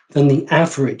than the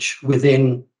average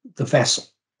within the vessel.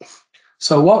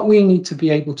 So what we need to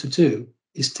be able to do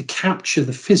is to capture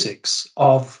the physics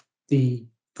of the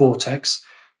vortex,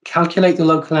 calculate the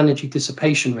local energy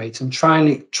dissipation rate, and try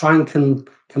and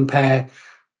compare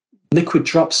liquid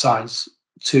drop size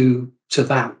to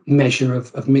that measure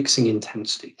of mixing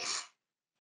intensity.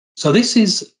 So this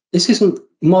isn't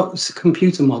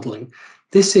computer modeling.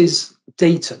 This is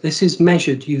data. This is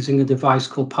measured using a device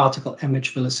called particle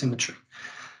image velocimetry.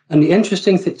 And the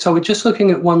interesting thing, so we're just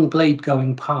looking at one blade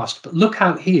going past, but look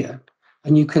out here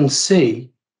and you can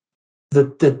see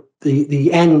the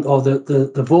end or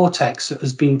the vortex that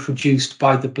has been produced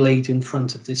by the blade in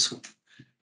front of this one.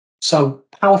 So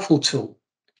powerful tool.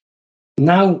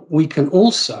 Now we can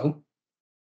also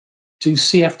do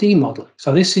CFD modeling.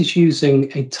 So this is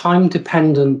using a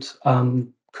time-dependent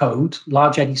code,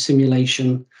 large eddy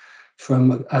simulation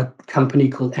from a company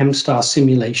called M-Star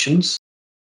Simulations.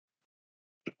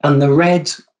 And the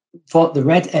red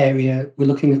area, we're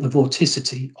looking at the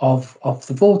vorticity of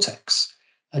the vortex.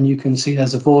 And you can see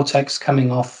there's a vortex coming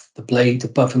off the blade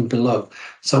above and below.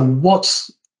 So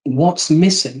what's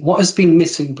missing? What has been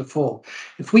missing before?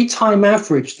 If we time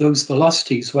average those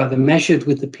velocities, whether measured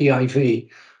with the PIV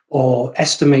or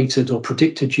estimated or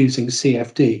predicted using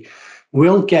CFD,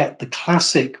 we'll get the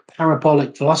classic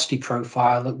parabolic velocity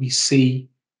profile that we see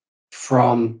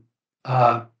from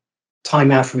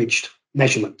time averaged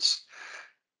measurements.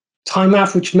 Time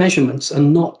averaged measurements are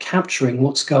not capturing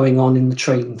what's going on in the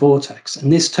trailing vortex.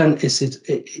 And this turn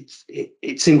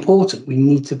it's important. We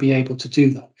need to be able to do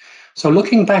that. So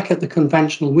looking back at the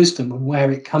conventional wisdom and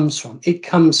where it comes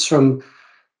from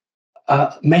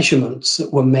measurements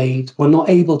that were made. We're not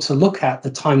able to look at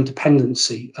the time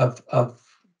dependency of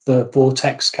the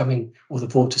vortex coming or the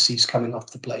vortices coming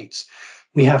off the blades.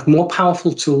 We have more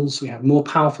powerful tools, we have more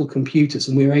powerful computers,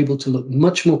 and we're able to look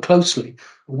much more closely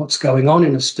at what's going on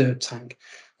in a stirred tank.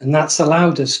 And that's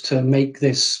allowed us to make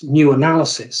this new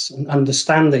analysis and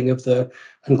understanding of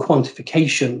and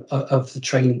quantification of the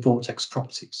trailing vortex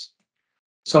properties.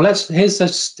 So here's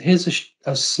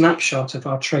a snapshot of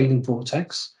our trailing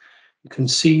vortex. You can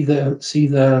see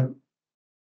the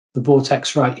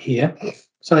vortex right here.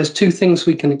 So there's 2 things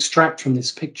we can extract from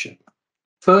this picture.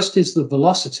 First is the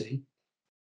velocity,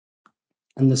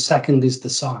 and the second is the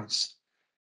size.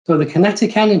 So the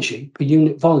kinetic energy per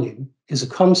unit volume is a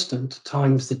constant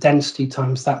times the density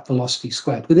times that velocity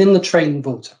squared within the trailing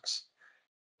vortex.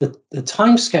 The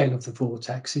time scale of the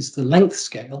vortex is the length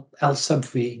scale, L sub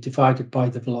v, divided by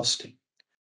the velocity.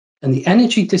 And the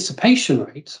energy dissipation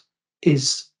rate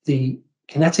is the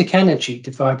kinetic energy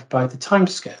divided by the time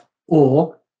scale,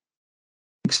 or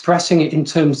expressing it in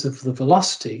terms of the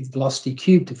velocity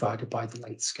cubed divided by the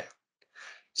length scale.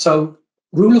 So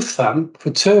rule of thumb for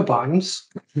turbines,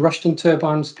 Rushton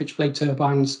turbines, pitch blade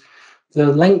turbines, the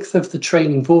length of the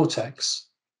trailing vortex,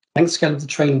 length scale of the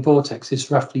trailing vortex is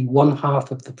roughly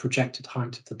 1/2 of the projected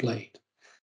height of the blade.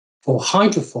 For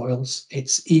hydrofoils,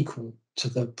 it's equal to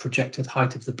the projected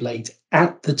height of the blade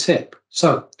at the tip.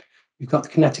 So we've got the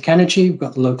kinetic energy, we've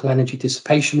got the local energy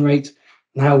dissipation rate.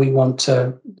 Now we want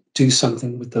to do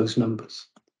something with those numbers.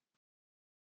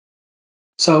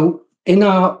 So in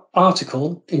our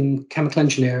article in Chemical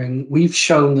Engineering, we've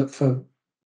shown that for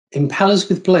impellers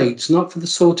with blades, not for the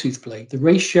sawtooth blade, the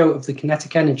ratio of the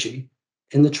kinetic energy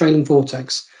in the trailing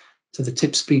vortex to the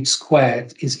tip speed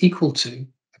squared is equal to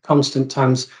a constant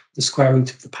times the square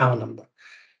root of the power number.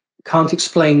 Can't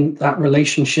explain that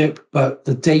relationship, but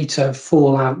the data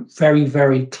fall out very,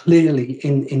 very clearly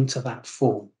into that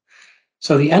form.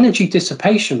 So the energy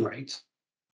dissipation rate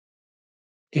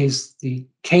is the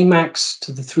Kmax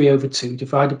to the 3/2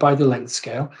 divided by the length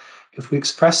scale. If we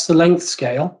express the length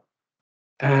scale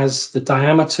as the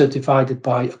diameter divided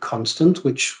by a constant,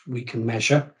 which we can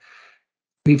measure,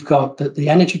 we've got that the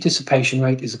energy dissipation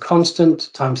rate is a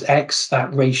constant times x,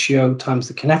 that ratio, times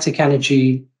the kinetic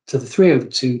energy to the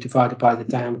 3/2 divided by the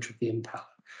diameter of the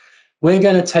impeller. We're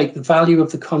going to take the value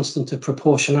of the constant of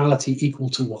proportionality equal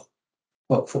to what?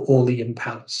 Well, for all the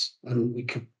impellers. And we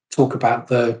could talk about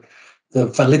the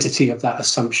validity of that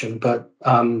assumption, but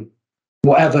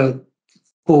whatever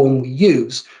form we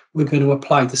use, we're going to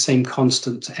apply the same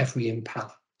constant to every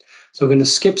impeller. So we're going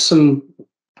to skip some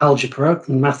algebra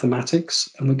and mathematics,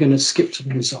 and we're going to skip to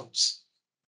the results.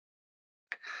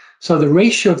 So the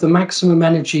ratio of the maximum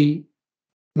energy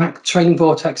trailing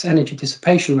vortex energy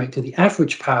dissipation rate to the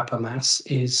average power per mass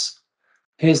is,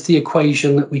 here's the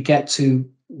equation that we get to,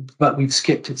 but we've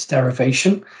skipped its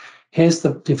derivation. Here's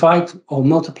the divide or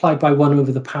multiply by 1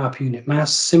 over the power per unit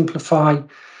mass, simplify,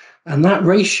 and that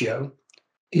ratio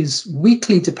is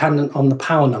weakly dependent on the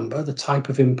power number, the type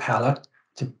of impeller.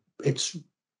 It's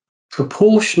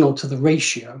proportional to the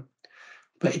ratio,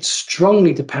 but it's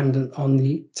strongly dependent on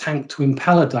the tank to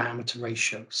impeller diameter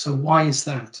ratio. So why is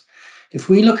that? If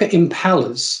we look at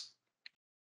impellers,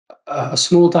 a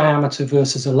small diameter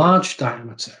versus a large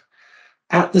diameter,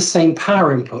 at the same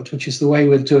power input, which is the way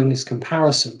we're doing this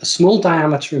comparison, a small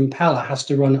diameter impeller has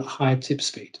to run at higher tip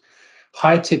speed.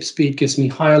 Higher tip speed gives me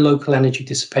higher local energy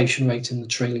dissipation rate in the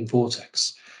trailing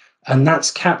vortex. And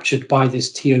that's captured by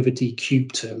this T over D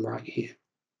cube term right here.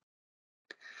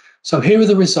 So here are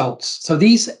the results. So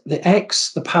these, the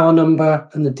X, the power number,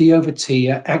 and the D over T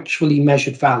are actually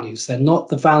measured values. They're not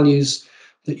the values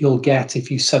that you'll get if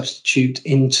you substitute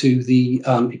into the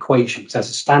equations. There's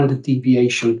a standard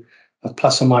deviation of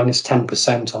plus or minus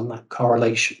 10% on that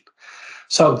correlation.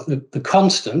 So the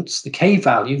constants, the K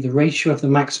value, the ratio of the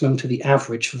maximum to the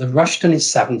average for the Rushton is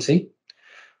 70,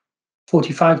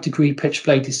 45-degree pitch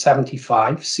blade is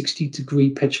 75, 60-degree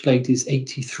pitch blade is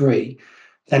 83.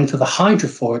 Then for the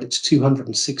hydrofoil, it's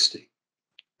 260,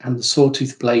 and the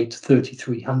sawtooth blade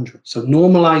 3,300. So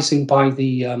normalizing by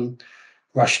the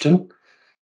Rushton,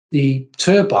 the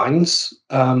turbines,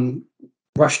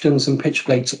 Rushtons and pitch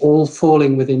blades all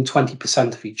falling within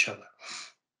 20% of each other.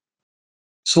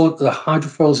 So the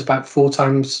hydrofoil is about 4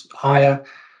 times higher,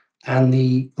 and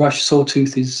the rush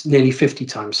sawtooth is nearly 50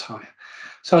 times higher.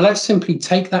 So let's simply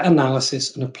take that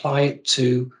analysis and apply it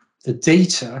to the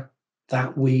data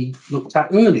that we looked at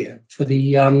earlier for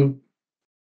the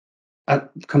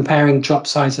comparing drop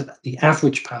size at the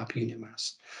average power per unit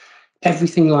mass.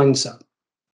 Everything lines up.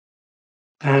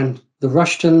 And the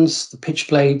Rushtons, the pitch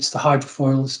blades, the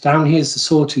hydrofoils, down here's the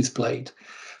sawtooth blade.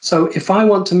 So if I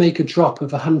want to make a drop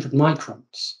of 100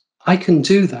 microns, I can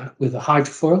do that with a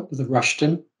hydrofoil, with a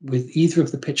Rushton, with either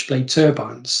of the pitch blade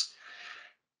turbines,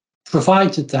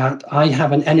 provided that I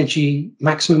have an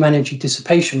maximum energy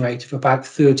dissipation rate of about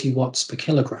 30 watts per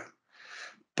kilogram.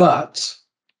 But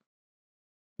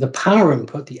the power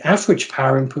input, the average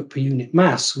power input per unit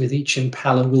mass with each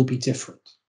impeller will be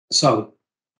different. So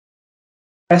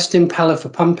best impeller for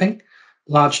pumping,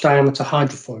 large diameter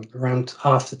hydrofoil, around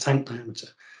half the tank diameter.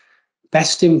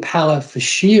 Best impeller for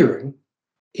shearing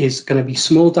is going to be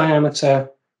small diameter,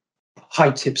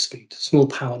 high tip speed, small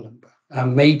power number.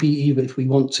 Maybe even if we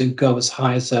want to go as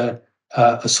high as a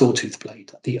sawtooth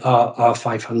blade, the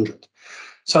R500.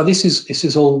 So this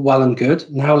is all well and good.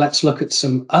 Now let's look at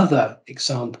some other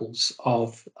examples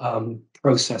of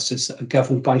processes that are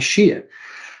governed by shear.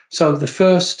 So the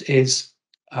first is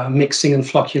mixing and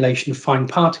flocculation of fine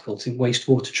particles in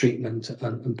wastewater treatment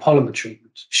and polymer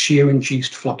treatment,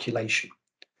 shear-induced flocculation.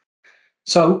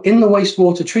 So in the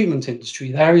wastewater treatment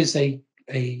industry, there is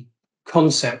a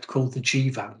concept called the G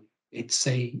value. It's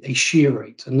a shear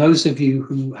rate. And those of you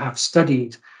who have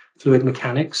studied fluid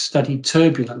mechanics, studied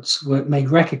turbulence, may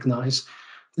recognize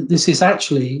that this is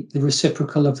actually the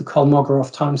reciprocal of the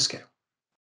Kolmogorov timescale.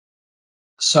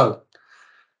 So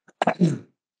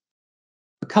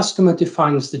the customer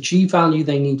defines the G value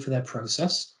they need for their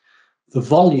process, the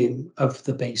volume of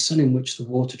the basin in which the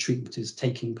water treatment is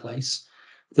taking place.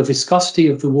 The viscosity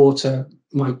of the water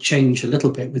might change a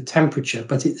little bit with temperature,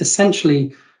 but it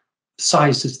essentially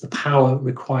sizes the power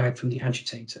required from the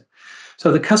agitator.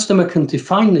 So the customer can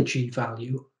define the G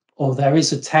value, or there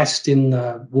is a test in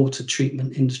the water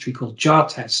treatment industry called jar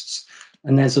tests,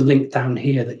 and there's a link down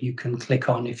here that you can click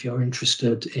on if you're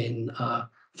interested in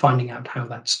finding out how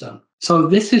that's done. So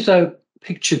this is a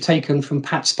picture taken from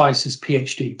Pat Spicer's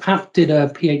PhD. Pat did a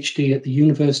PhD at the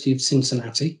University of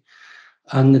Cincinnati,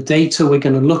 and the data we're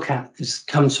going to look at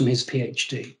comes from his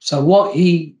PhD. So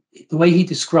the way he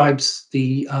describes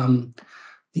the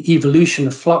evolution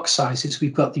of flock sizes,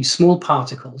 we've got these small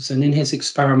particles, and in his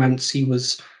experiments, he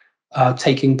was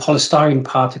taking polystyrene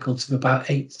particles of about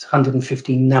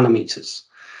 815 nanometers.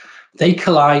 They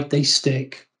collide, they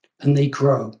stick, and they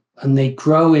grow. And they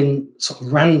grow in sort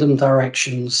of random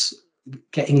directions,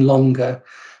 getting longer.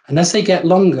 And as they get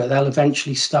longer, they'll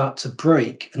eventually start to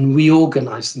break and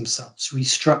reorganize themselves,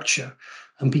 restructure,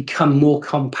 and become more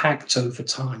compact over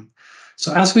time.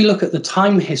 So as we look at the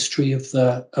time history of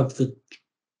the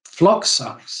flock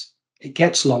size, it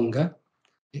gets longer,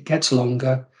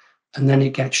 and then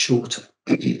it gets shorter.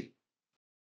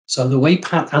 So the way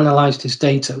Pat analyzed his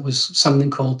data was something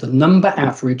called the number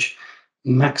average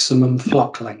maximum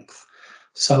flock length.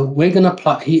 So we're going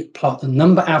to plot the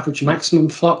number average maximum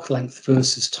flock length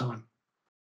versus time.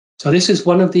 So this is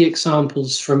one of the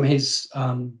examples from his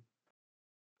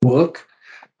work.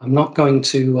 I'm not going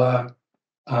to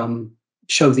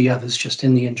show the others just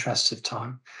in the interest of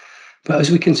time. But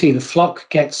as we can see, the flock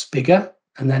gets bigger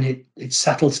and then it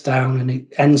settles down and it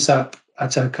ends up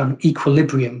at a kind of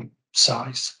equilibrium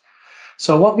size.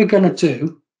 So what we're going to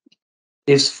do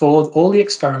is, for all the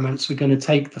experiments, we're going to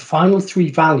take the final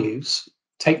three values,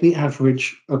 take the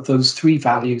average of those three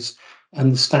values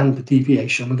and the standard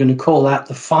deviation. We're going to call that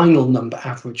the final number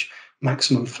average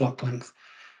maximum flock length.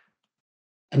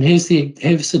 And here's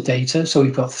the data. So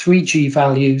we've got 3 G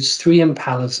values, 3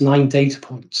 impalas, 9 data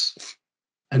points.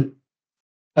 And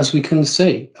as we can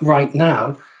see right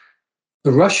now,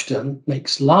 the Rushton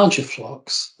makes larger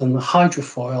flocks than the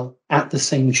hydrofoil at the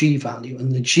same G value.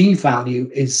 And the G value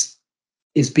is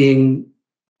being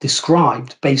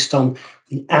described based on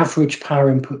the average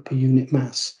power input per unit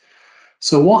mass.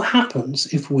 So what happens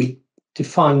if we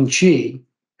define G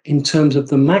in terms of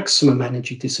the maximum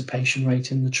energy dissipation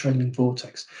rate in the trailing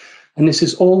vortex? And this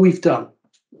is all we've done.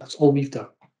 That's all we've done.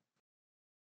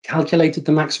 Calculated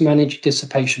the maximum energy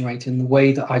dissipation rate in the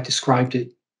way that I described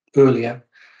it earlier.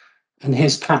 And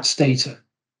here's Pat's data.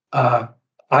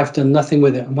 I've done nothing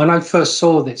with it. And when I first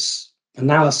saw this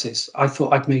analysis, I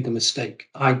thought I'd made a mistake.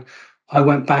 I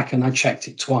went back and I checked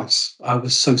it twice. I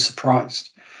was so surprised.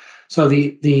 So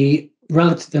the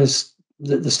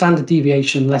standard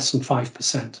deviation less than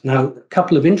 5%. Now, a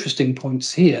couple of interesting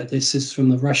points here. This is from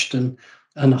the Rushton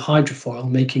and the hydrofoil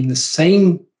making the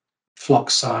same flock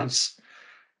size.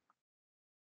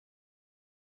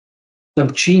 The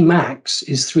G max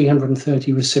is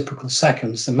 330 reciprocal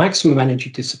seconds. The maximum energy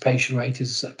dissipation rate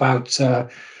is about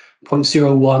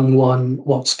 0.011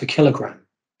 watts per kilogram.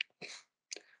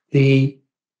 The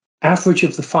average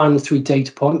of the final 3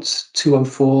 data points,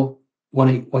 204,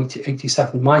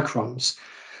 187 microns,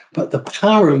 but the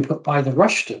power input by the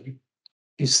Rushton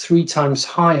is 3 times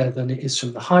higher than it is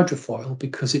from the hydrofoil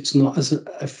because it's not as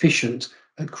efficient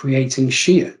at creating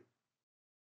shear.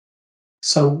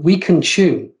 So we can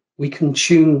tune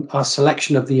our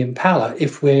selection of the impala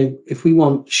if we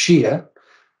want shear,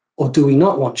 or do we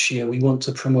not want shear? We want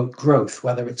to promote growth,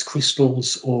 whether it's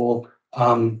crystals or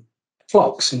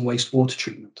flocks in wastewater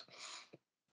treatment.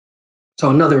 So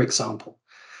another example,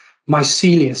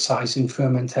 mycelia size in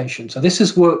fermentation. So this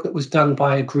is work that was done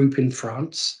by a group in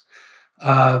France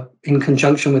in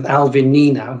conjunction with Alvin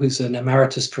Ninow, who's an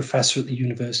emeritus professor at the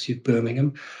University of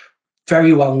Birmingham,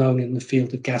 very well known in the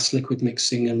field of gas liquid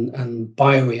mixing and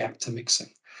bioreactor mixing.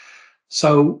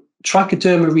 So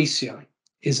Trichoderma ricei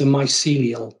is a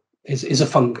mycelial, is a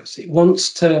fungus. It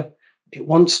wants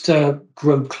to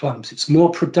grow clumps. It's more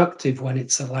productive when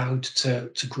it's allowed to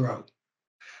grow.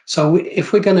 So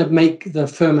if we're going to make the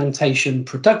fermentation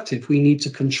productive, we need to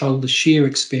control the shear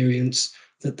experience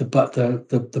that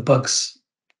the bugs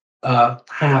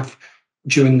have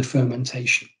during the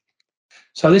fermentation.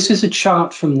 So this is a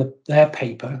chart from their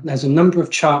paper. There's a number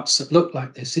of charts that look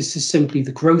like this. This is simply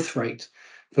the growth rate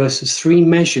versus 3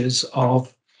 measures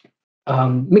of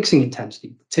mixing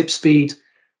intensity: tip speed,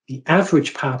 the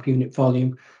average power per unit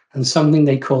volume, and something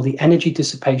they call the energy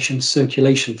dissipation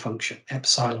circulation function,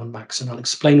 epsilon max. And I'll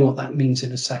explain what that means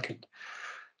in a second.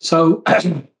 So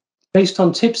based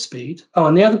on tip speed,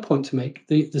 and the other point to make,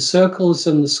 the circles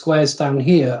and the squares down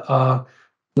here are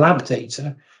lab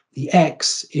data. The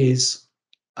X is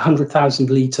 100,000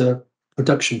 litre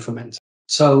production fermenter.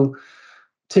 So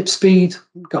tip speed,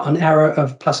 got an error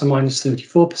of plus or minus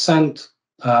 34%.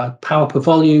 Power per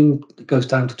volume goes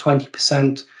down to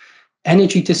 20%.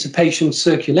 Energy dissipation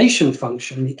circulation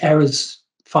function, the error's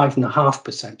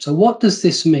 5.5%. So what does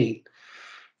this mean?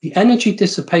 The energy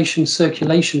dissipation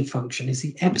circulation function is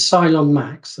the epsilon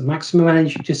max, the maximum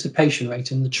energy dissipation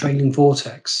rate in the trailing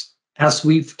vortex, as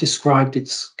we've described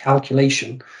its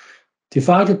calculation,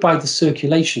 divided by the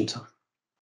circulation time.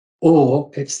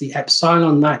 Or it's the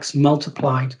epsilon max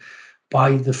multiplied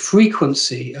by the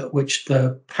frequency at which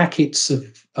the packets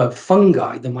of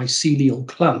fungi, the mycelial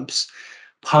clumps,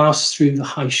 pass through the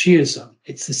high shear zone.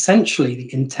 It's essentially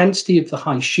the intensity of the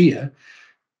high shear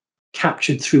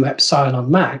captured through epsilon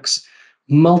max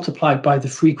multiplied by the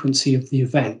frequency of the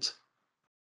event,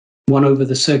 1 over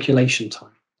the circulation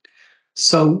time.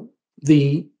 So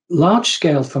the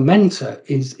large-scale fermenter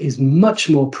is much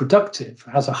more productive,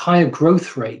 has a higher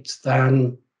growth rate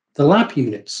than the lab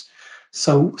units.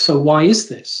 So why is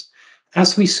this?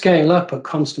 As we scale up at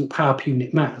constant power per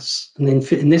unit mass, and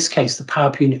in this case, the power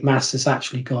per unit mass has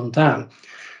actually gone down,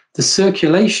 the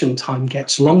circulation time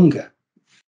gets longer.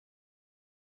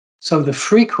 So the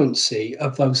frequency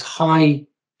of those high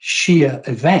shear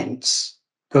events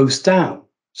goes down.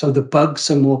 So the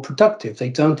bugs are more productive. They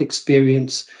don't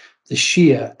experience the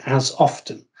shear as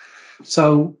often.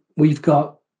 So we've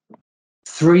got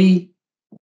 3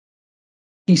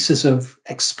 pieces of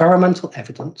experimental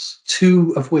evidence,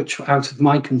 2 of which are out of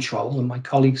my control and my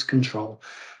colleagues' control,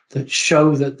 that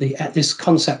show that this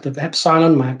concept of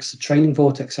epsilon max, the trailing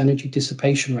vortex energy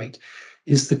dissipation rate,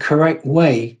 is the correct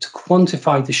way to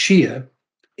quantify the shear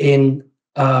in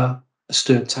a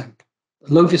stirred tank.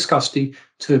 Low viscosity,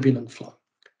 turbulent flow.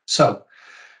 So,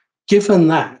 given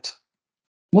that,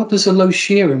 what does a low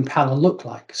shear impeller look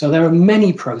like? So there are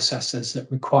many processes that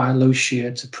require low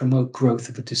shear to promote growth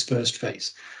of a dispersed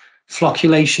phase.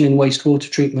 Flocculation in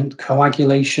wastewater treatment,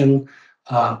 coagulation,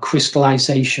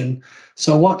 crystallization.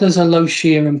 So what does a low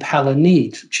shear impeller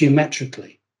need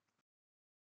geometrically?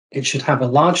 It should have a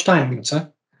large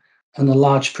diameter and a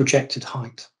large projected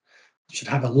height. It should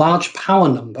have a large power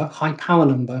number, high power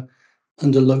number,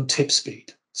 and a low tip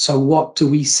speed. So what do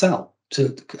we sell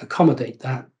to accommodate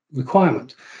that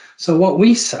requirement? So what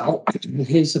we sell,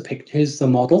 here's the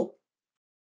model.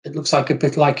 It looks like a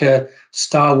bit like a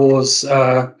Star Wars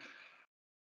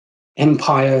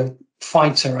Empire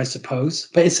fighter, I suppose,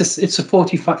 but it's a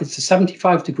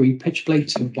 75-degree pitch blade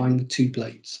turbine with 2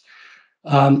 blades.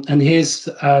 And here's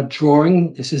a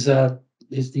drawing. These are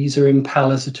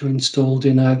impellers that are installed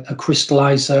in a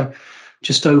crystallizer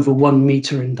just over 1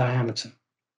 meter in diameter.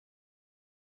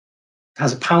 It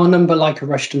has a power number like a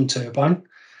Rushton turbine,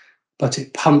 but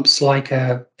it pumps like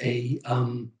a pitch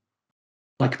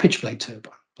blade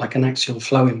turbine, like an axial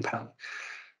flow impeller.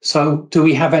 So do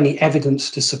we have any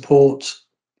evidence to support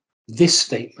this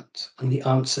statement? And the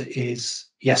answer is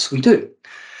yes, we do.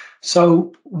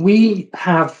 So we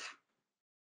have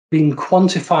been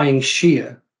quantifying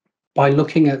shear by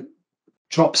looking at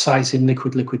drop size in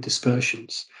liquid-liquid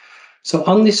dispersions. So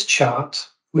on this chart,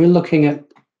 we're looking at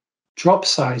drop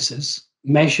sizes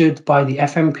measured by the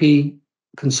FMP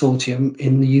consortium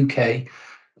in the UK,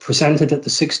 presented at the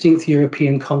 16th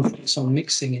European Conference on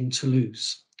Mixing in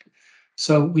Toulouse.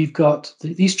 So we've got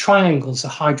these triangles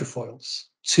are hydrofoils,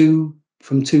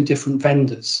 from 2 different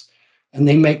vendors, and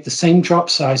they make the same drop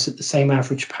size at the same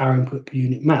average power input per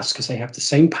unit mass because they have the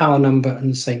same power number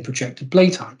and the same projected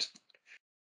blade height.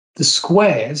 The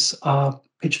squares are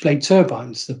pitch blade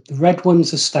turbines. The red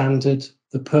ones are standard,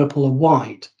 the purple are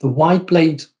wide. The wide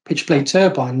blade pitch blade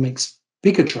turbine makes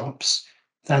bigger drops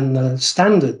than the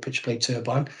standard pitch blade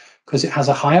turbine because it has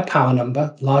a higher power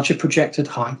number, larger projected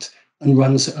height, and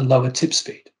runs at a lower tip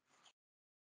speed.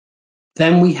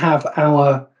 Then we have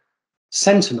our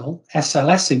Sentinel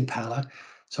SLS impeller.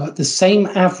 So at the same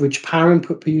average power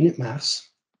input per unit mass,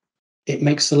 it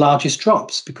makes the largest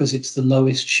drops because it's the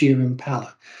lowest shear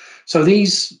impeller. So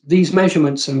these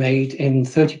measurements are made in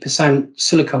 30%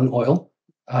 silicone oil,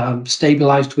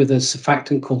 stabilized with a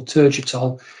surfactant called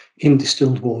turgitol in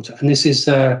distilled water. And this is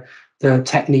the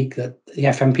technique that the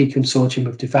FMP consortium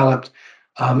have developed.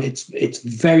 It's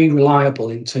very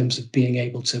reliable in terms of being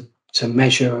able to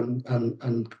measure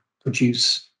and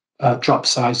produce drop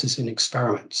sizes in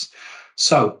experiments.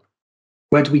 So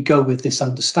where do we go with this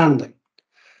understanding?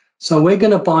 So we're going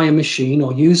to buy a machine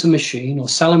or use a machine or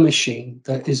sell a machine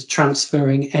that is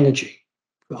transferring energy,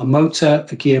 a motor,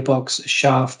 a gearbox, a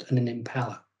shaft, and an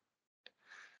impeller.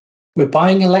 We're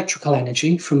buying electrical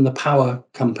energy from the power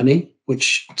company,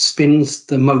 which spins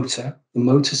the motor. The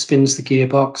motor spins the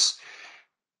gearbox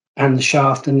and the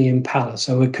shaft and the impeller.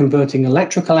 So we're converting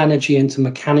electrical energy into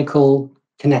mechanical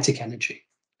kinetic energy.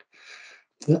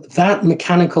 That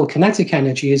mechanical kinetic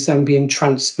energy is then being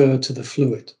transferred to the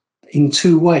fluid in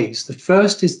 2 ways. The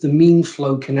first is the mean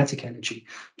flow kinetic energy,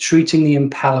 treating the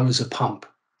impeller as a pump.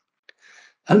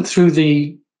 And through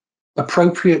the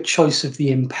appropriate choice of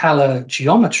the impeller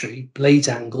geometry, blade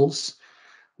angles,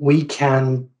 we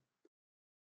can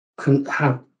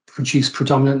produce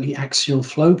predominantly axial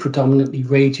flow, predominantly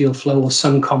radial flow, or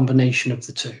some combination of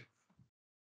the 2.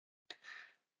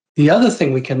 The other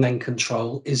thing we can then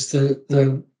control is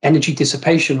the energy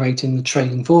dissipation rate in the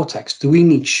trailing vortex. Do we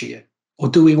need shear, or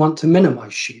do we want to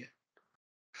minimize shear?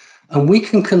 And we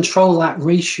can control that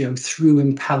ratio through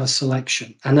impeller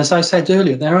selection. And as I said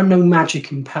earlier, there are no magic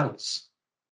impellers.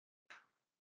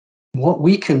 What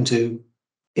we can do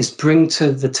is bring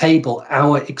to the table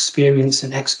our experience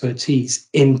and expertise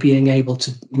in being able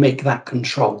to make that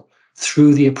control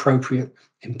through the appropriate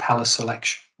impeller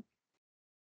selection.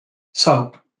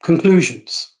 So,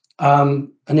 conclusions.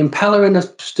 An impeller in a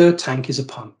stirred tank is a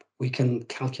pump. We can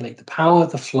calculate the power,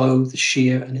 the flow, the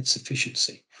shear, and its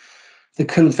efficiency. The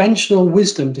conventional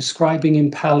wisdom describing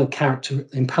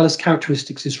impeller's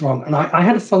characteristics is wrong. And I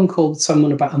had a phone call with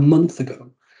someone about a month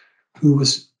ago who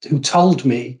was who told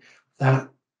me that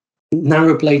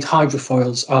narrow blade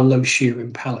hydrofoils are low shear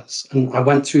impellers. And I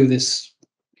went through this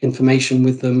information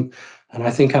with them, and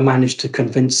I think I managed to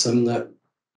convince them that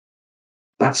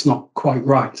that's not quite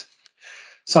right.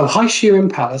 So high shear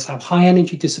impellers have high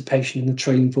energy dissipation in the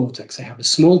trailing vortex. They have a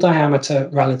small diameter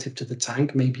relative to the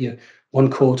tank, maybe a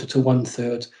 1/4 to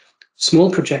 1/3, small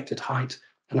projected height,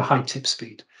 and a high tip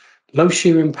speed. Low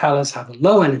shear impellers have a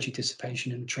low energy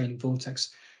dissipation in the trailing vortex,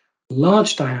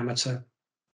 large diameter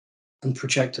and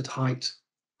projected height,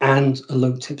 and a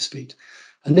low tip speed.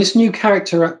 And this new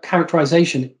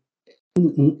characterization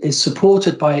is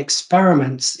supported by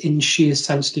experiments in shear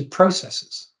sensitive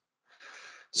processes.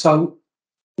 So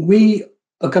we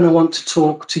are going to want to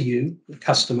talk to you, the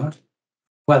customer,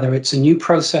 whether it's a new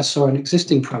process or an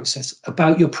existing process,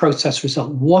 about your process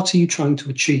result. What are you trying to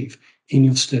achieve in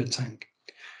your stirred tank?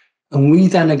 And we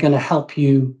then are going to help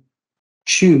you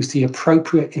choose the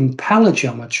appropriate impeller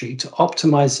geometry to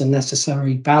optimize the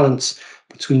necessary balance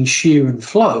between shear and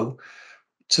flow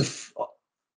to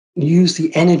use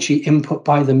the energy input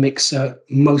by the mixer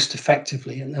most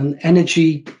effectively. And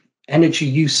energy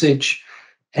usage,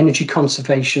 energy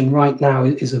conservation right now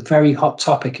is a very hot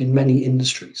topic in many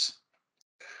industries.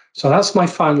 So that's my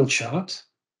final chart.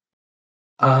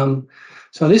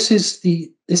 So this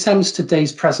ends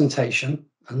today's presentation.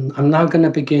 And I'm now going to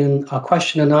begin our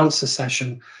question and answer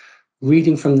session,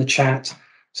 reading from the chat.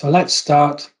 So let's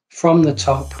start from the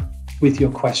top with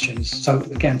your questions. So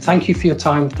again, thank you for your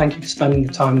time. Thank you for spending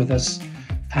the time with us.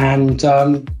 And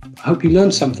I hope you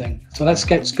learned something. So let's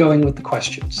get going with the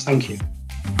questions. Thank you.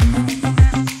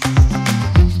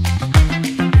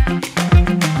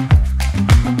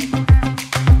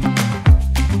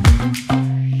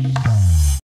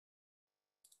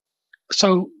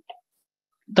 So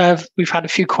we've had a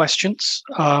few questions.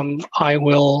 I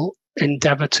will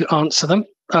endeavor to answer them.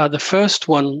 The first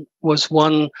one was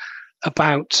one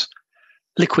about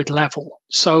liquid level.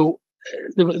 So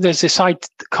there's this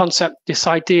concept, this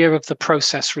idea of the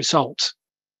process result.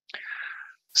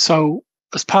 So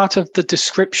as part of the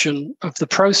description of the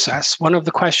process, one of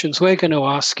the questions we're going to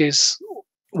ask is,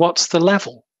 what's the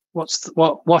level?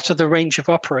 What are the range of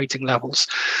operating levels?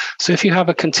 So if you have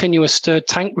a continuous stirred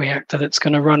tank reactor that's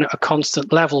going to run at a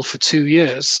constant level for 2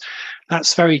 years,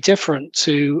 that's very different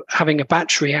to having a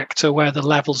batch reactor where the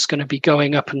level's going to be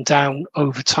going up and down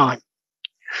over time.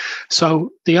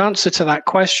 So the answer to that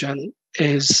question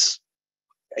is,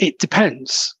 it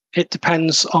depends. It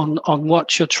depends on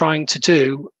what you're trying to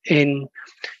do in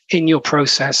your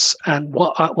process and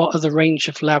what are the range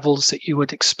of levels that you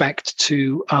would expect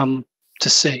to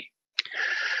see.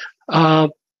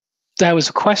 There was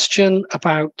a question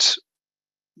about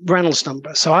Reynolds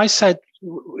number. So I said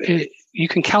you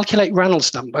can calculate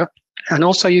Reynolds number, and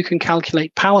also you can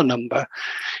calculate power number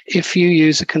if you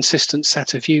use a consistent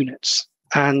set of units.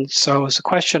 And so as a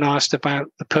question asked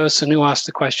about, the person who asked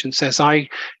the question says, I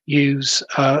use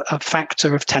a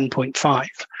factor of 10.5,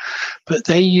 but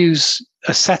they use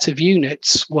a set of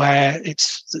units where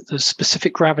it's the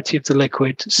specific gravity of the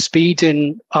liquid, speed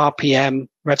in RPM,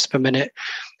 revs per minute,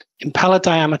 impeller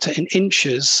diameter in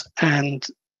inches, and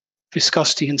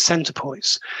viscosity in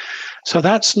centipoise. So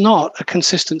that's not a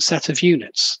consistent set of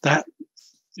units.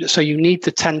 So you need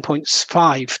the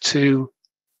 10.5 to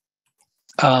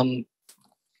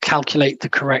calculate the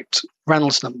correct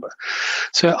Reynolds number.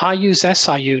 So I use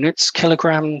SI units,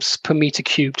 kilograms per meter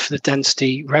cubed for the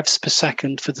density, revs per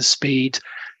second for the speed,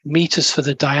 meters for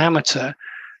the diameter,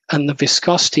 and the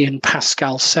viscosity in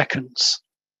Pascal seconds.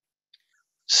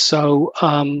 So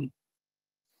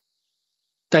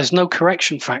there's no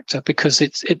correction factor because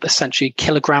it's essentially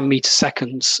kilogram meter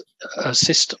seconds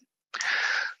system.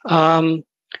 A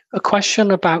question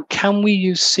about, can we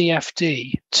use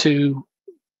CFD to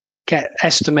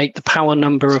estimate the power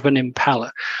number of an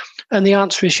impeller? And the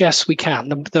answer is yes, we can.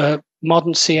 The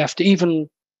modern CFD, even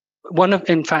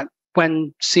in fact,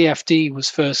 when CFD was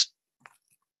first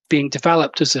being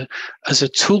developed as a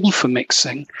tool for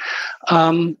mixing,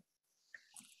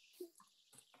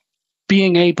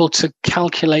 being able to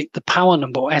calculate the power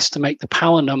number or estimate the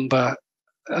power number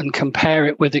and compare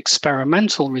it with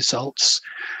experimental results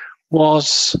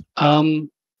was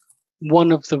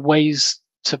one of the ways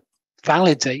to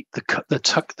validate the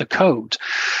code.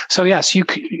 So yes,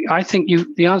 I think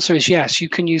the answer is yes. You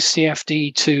can use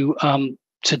CFD to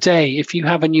today. If you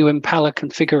have a new impeller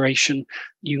configuration,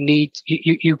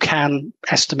 you can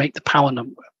estimate the power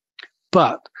number.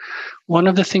 But one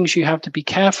of the things you have to be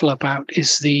careful about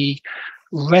is the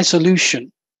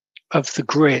resolution of the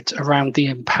grid around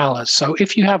the impeller. So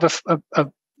if you have an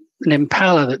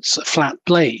impeller that's a flat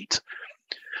blade,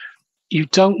 you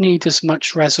don't need as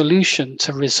much resolution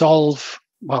to resolve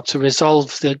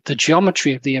the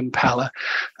geometry of the impeller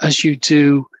as you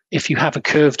do if you have a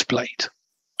curved blade.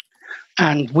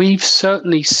 And we've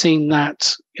certainly seen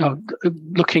that,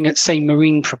 looking at, say,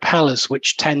 marine propellers,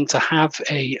 which tend to have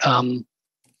a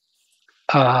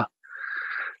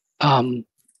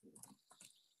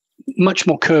much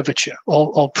more curvature,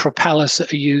 or propellers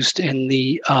that are used in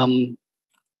the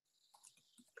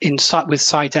with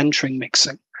side entering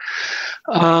mixing.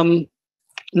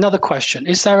 Another question: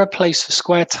 is there a place for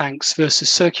square tanks versus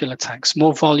circular tanks?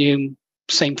 More volume,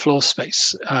 same floor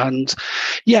space. And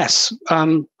yes,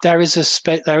 there is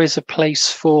a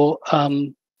place for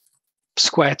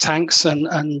square tanks, and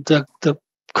the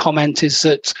comment is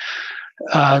that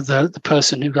the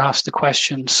person who asked the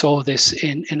question saw this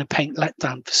in a paint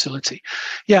letdown facility.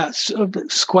 Yeah, so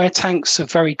square tanks are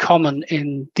very common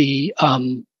in the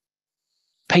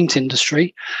paint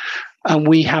industry. And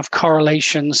we have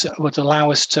correlations that would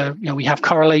allow us to, we have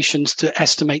correlations to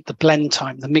estimate the blend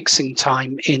time, the mixing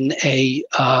time in a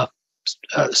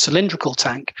cylindrical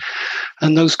tank.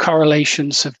 And those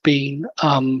correlations have been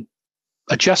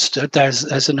adjusted.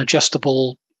 There's an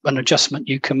adjustment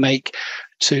you can make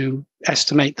to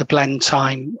estimate the blend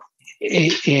time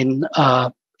in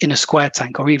a square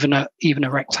tank, or even a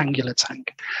rectangular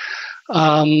tank.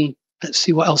 Let's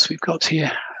see what else we've got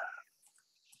here.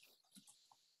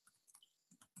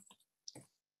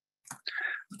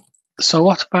 So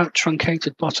what about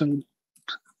truncated bottom?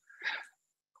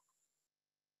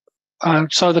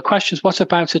 So the question is, what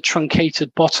about a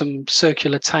truncated bottom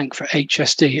circular tank for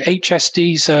HSD?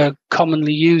 HSDs are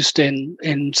commonly used in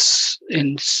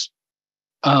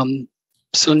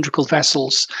cylindrical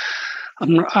vessels.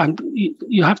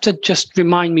 You have to just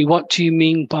remind me, what do you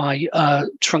mean by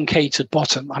truncated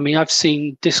bottom? I mean, I've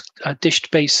seen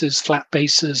dished bases, flat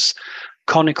bases,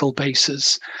 conical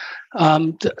bases.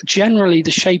 Generally,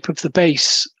 the shape of the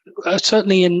base,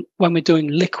 certainly when we're doing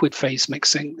liquid phase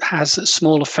mixing, has a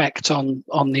small effect on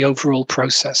the overall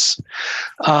process.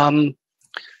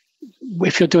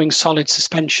 If you're doing solid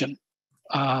suspension,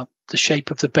 the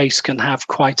shape of the base can have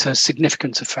quite a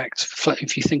significant effect.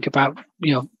 If you think about,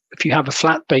 if you have a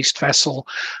flat-based vessel,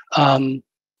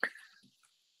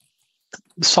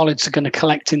 the solids are going to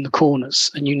collect in the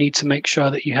corners, and you need to make sure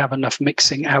that you have enough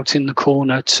mixing out in the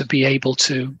corner to be able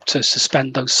to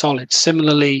suspend those solids.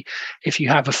 Similarly, if you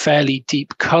have a fairly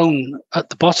deep cone at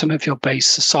the bottom of your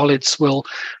base, the solids will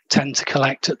tend to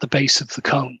collect at the base of the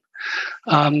cone.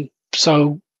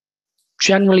 So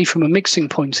generally, from a mixing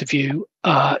point of view,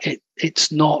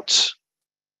 it's not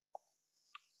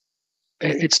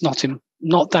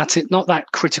that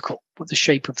critical with the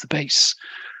shape of the base.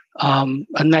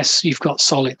 Unless you've got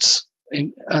solids,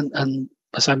 and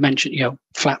as I mentioned,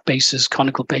 flat bases,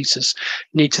 conical bases,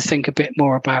 you need to think a bit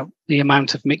more about the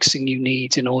amount of mixing you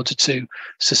need in order to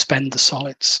suspend the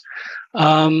solids.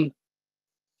 Any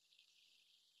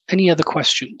other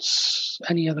questions?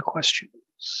 Any other questions?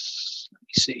 Let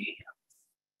me see.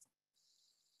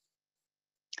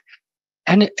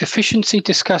 And efficiency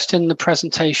discussed in the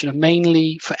presentation are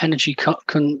mainly for energy.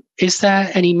 Is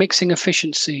there any mixing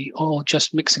efficiency or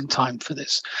just mixing time for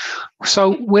this?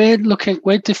 So we're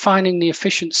defining the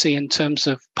efficiency in terms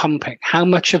of pumping. How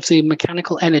much of the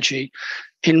mechanical energy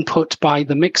input by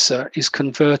the mixer is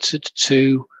converted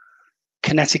to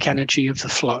kinetic energy of the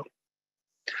flow?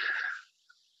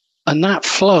 And that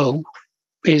flow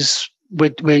is,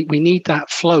 we need that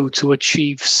flow to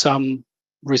achieve some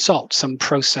result, some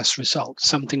process result,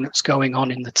 something that's going on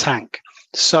in the tank.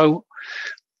 So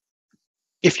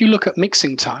if you look at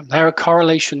mixing time, there are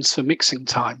correlations for mixing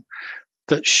time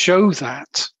that show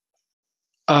that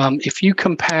if you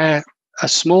compare a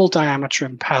small diameter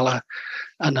impeller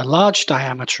and a large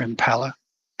diameter impeller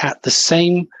at the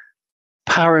same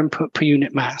power input per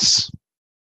unit mass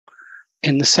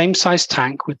in the same size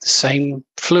tank with the same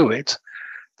fluid,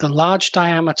 the large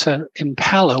diameter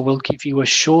impeller will give you a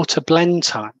shorter blend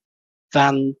time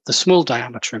than the small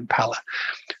diameter impeller.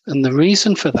 And the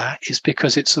reason for that is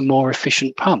because it's a more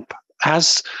efficient pump.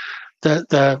 As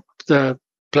the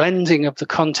blending of the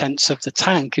contents of the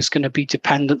tank is going to be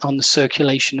dependent on the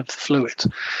circulation of the fluid.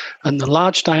 And the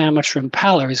large diameter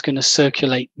impeller is going to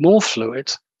circulate more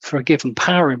fluid for a given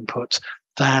power input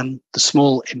than the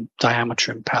small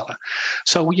diameter impeller.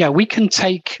 So yeah, we can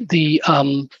take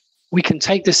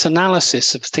this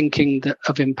analysis of thinking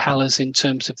of impellers in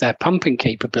terms of their pumping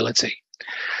capability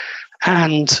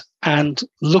and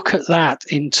look at that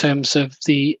in terms of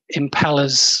the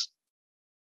impeller's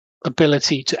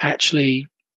ability to actually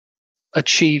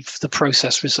achieve the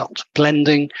process result: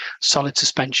 blending, solid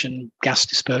suspension, gas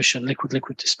dispersion,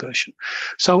 liquid dispersion.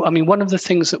 So, I mean, one of the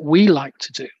things that we like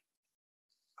to do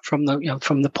from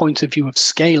the point of view of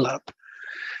scale up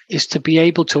is to be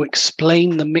able to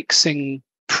explain the mixing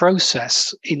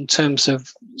process in terms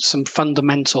of some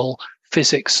fundamental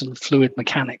physics and fluid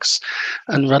mechanics,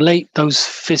 and relate those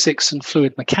physics and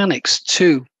fluid mechanics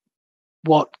to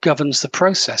what governs the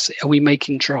process. Are we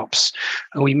making drops?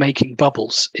 Are we making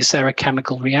bubbles? Is there a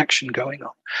chemical reaction going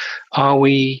on? Are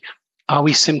we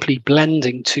simply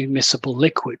blending two miscible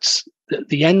liquids?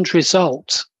 The end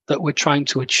result that we're trying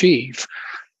to achieve,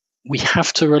 we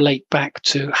have to relate back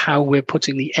to how we're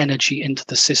putting the energy into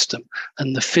the system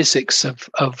and the physics of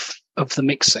the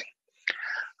mixing.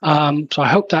 So I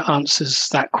hope that answers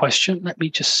that question. Let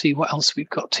me just see what else we've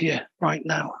got here right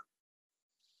now.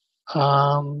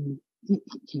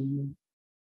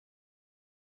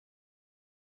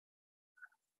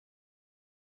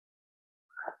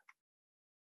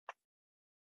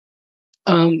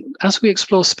 As we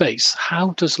explore space,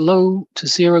 how does low to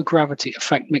zero gravity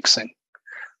affect mixing?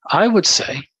 I would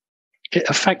say it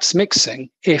affects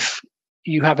mixing if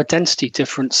you have a density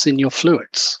difference in your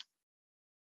fluids.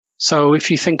 So if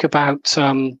you think about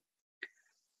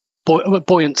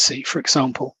buoyancy, for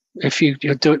example, if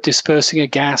you're dispersing a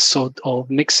gas or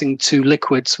mixing two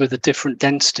liquids with a different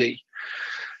density,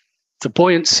 the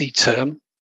buoyancy term,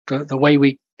 the way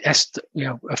we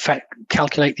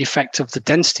calculate the effect of the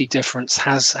density difference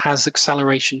has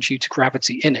acceleration due to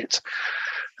gravity in it.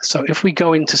 So if we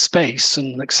go into space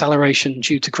and acceleration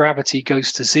due to gravity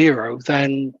goes to zero,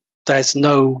 then there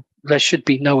should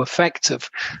be no effect of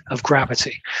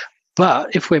gravity.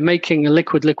 But if we're making a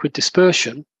liquid-liquid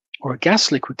dispersion or a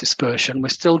gas-liquid dispersion, we're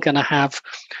still going to have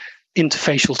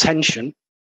interfacial tension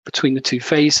between the two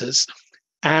phases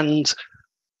and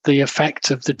the effect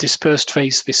of the dispersed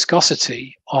phase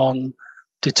viscosity on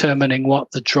determining what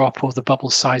the drop or the bubble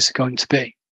size are going to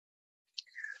be.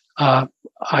 I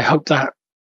hope that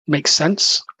makes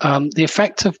sense. The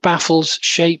effect of baffles,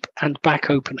 shape, and back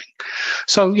opening.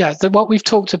 So yeah, what we've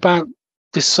talked about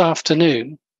this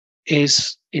afternoon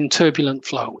is in turbulent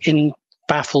flow, in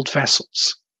baffled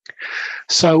vessels.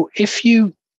 So if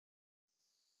you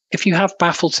have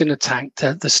baffles in a tank,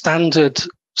 the standard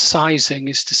sizing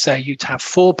is to say you'd have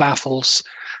 4 baffles.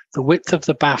 The width of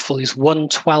the baffle is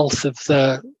 1/12 of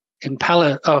the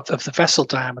impeller of the vessel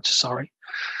diameter, sorry.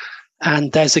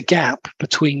 And there's a gap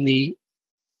between the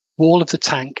wall of the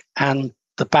tank and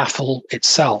the baffle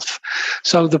itself.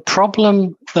 So the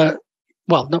problem that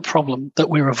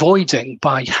we're avoiding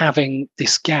by having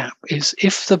this gap is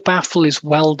if the baffle is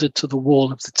welded to the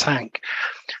wall of the tank,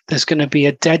 there's going to be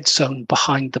a dead zone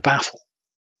behind the baffle,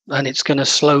 and it's going to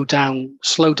slow down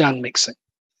mixing.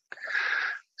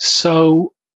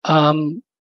 So the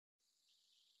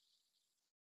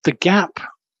gap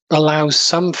allows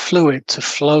some fluid to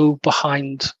flow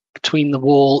between the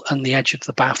wall and the edge of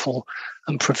the baffle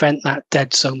and prevent that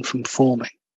dead zone from forming.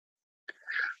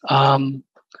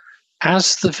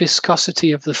 As the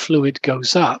viscosity of the fluid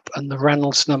goes up and the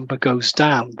Reynolds number goes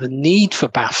down, the need for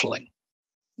baffling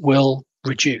will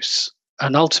reduce.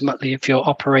 And ultimately, if you're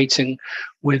operating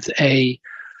with a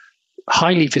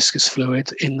highly viscous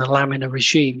fluid in the laminar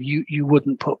regime, you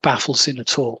wouldn't put baffles in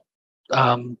at all.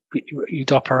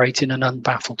 You'd operate in an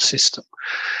unbaffled system.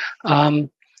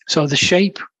 So the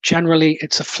shape, generally,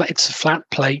 it's a flat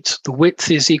plate. The width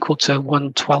is equal to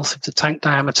 1/12 of the tank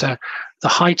diameter. The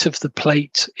height of the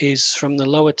plate is from the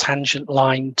lower tangent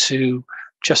line to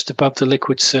just above the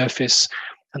liquid surface,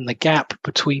 and the gap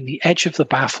between the edge of the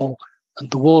baffle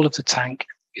and the wall of the tank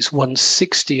is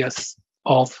 1/60th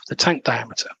of the tank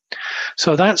diameter.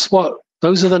 So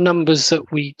those are the numbers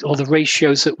or the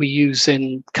ratios that we use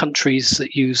in countries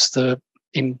that use the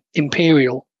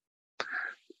imperial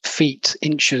feet,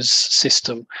 inches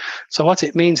system. So what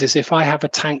it means is if I have a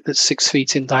tank that's 6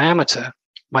 feet in diameter,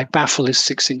 my baffle is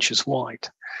 6 inches wide.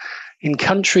 In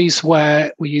countries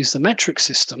where we use the metric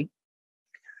system,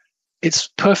 it's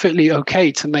perfectly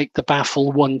okay to make the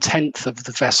baffle 1/10 of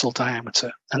the vessel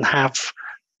diameter and have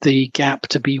the gap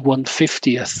to be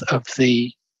 1/50th of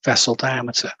the vessel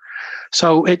diameter.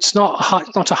 So it's not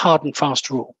a hard and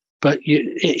fast rule, but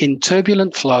in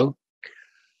turbulent flow,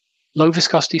 low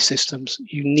viscosity systems,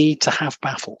 you need to have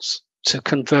baffles to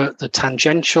convert the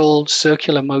tangential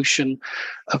circular motion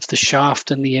of the shaft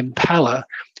and the impeller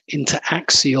into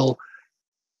axial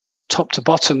top to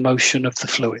bottom motion of the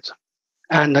fluid.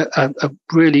 And a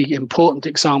really important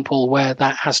example where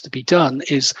that has to be done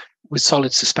is with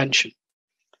solid suspension.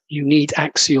 You need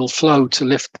axial flow to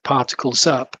lift the particles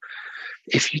up.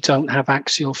 If you don't have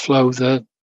axial flow, the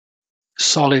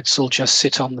solids will just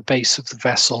sit on the base of the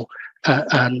vessel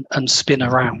and spin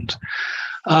around.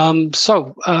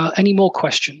 Any more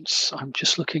questions? I'm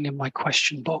just looking in my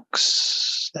question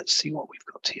box. Let's see what we've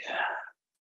got here.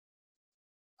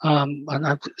 And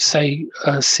I'd say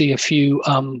see a few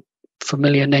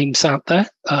familiar names out there.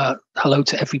 Hello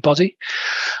to everybody.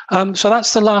 So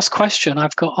that's the last question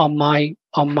I've got on my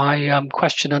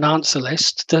question and answer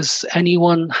list. Does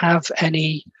anyone have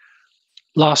any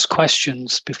last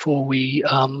questions before we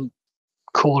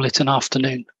call it an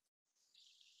afternoon?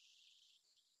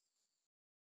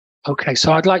 Okay,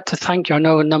 so I'd like to thank you. I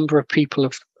know a number of people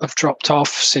have dropped off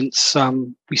since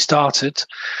we started.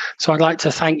 So I'd like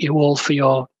to thank you all for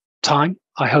your time.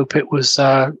 I hope it was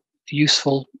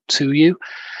useful to you.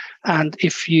 And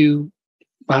if you,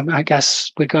 I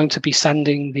guess we're going to be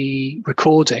sending the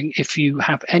recording. If you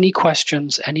have any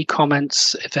questions, any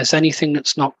comments, if there's anything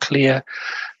that's not clear,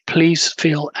 please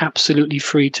feel absolutely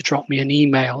free to drop me an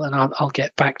email and I'll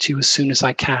get back to you as soon as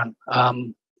I can.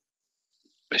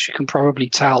 As you can probably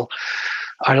tell,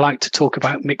 I like to talk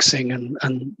about mixing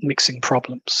and mixing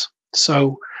problems.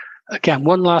 So again,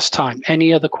 one last time,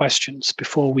 any other questions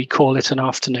before we call it an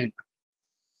afternoon?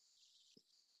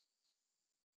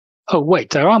 Oh,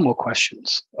 wait, there are more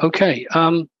questions. Okay.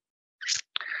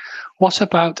 What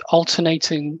about an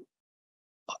alternating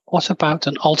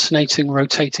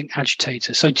rotating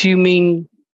agitator? So do you mean,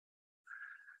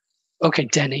 okay,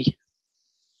 Denny,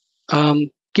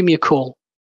 give me a call.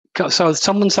 So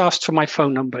someone's asked for my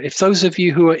phone number. If those of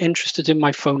you who are interested in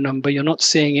my phone number, you're not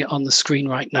seeing it on the screen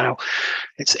right now.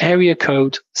 It's area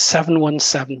code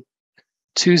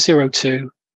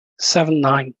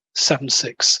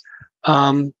 717-202-7976.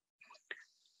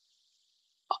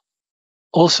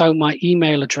 Also, my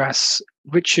email address,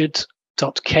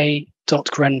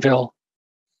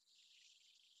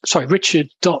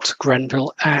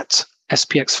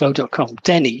 richard.grenville@spxflow.com.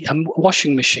 Denny, a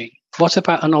washing machine. What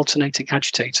about an alternating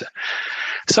agitator?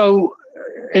 So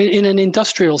in an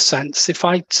industrial sense, if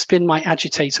I spin my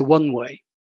agitator one way,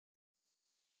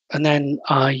 and then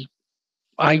I'm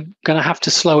going to have to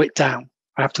slow it down.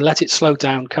 I have to let it slow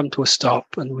down, come to a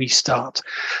stop, and restart.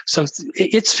 So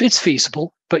it's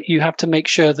feasible, but you have to make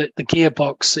sure that the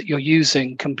gearbox that you're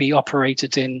using can be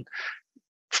operated in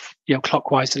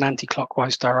clockwise and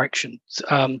anti-clockwise directions.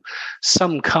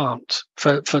 Some can't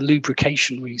for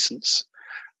lubrication reasons.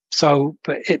 So,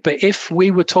 but if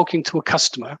we were talking to a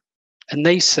customer and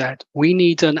they said, we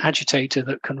need an agitator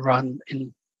that can run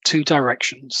in two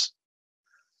directions,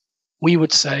 we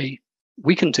would say,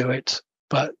 we can do it,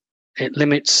 but it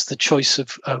limits the choice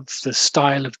of the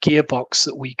style of gearbox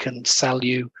that we can sell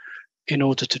you in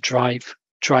order to drive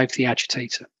the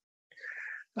agitator.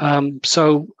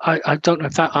 So I don't know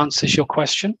if that answers your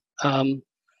question.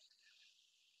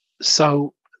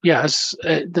 So yes,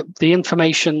 the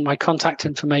information, my contact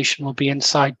information will be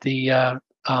inside the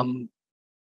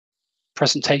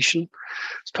presentation.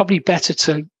 It's probably better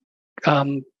to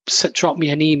drop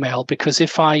me an email, because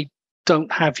if I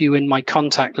don't have you in my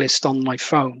contact list on my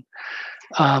phone,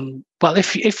 well,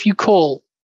 if you call,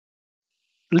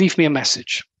 leave me a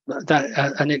message.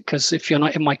 Because if you're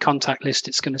not in my contact list,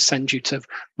 it's going to send you to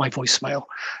my voicemail.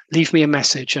 Leave me a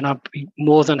message, and I'll be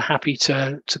more than happy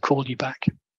to call you back.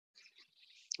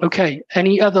 Okay,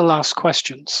 any other last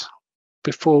questions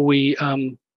before we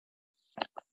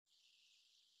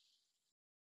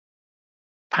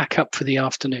pack up for the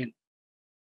afternoon?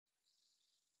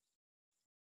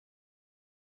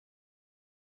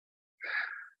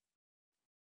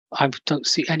 I don't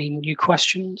see any new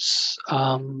questions.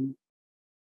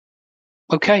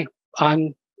 Okay,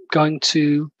 I'm going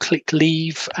to click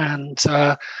leave. And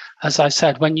as I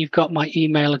said, when you've got my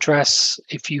email address,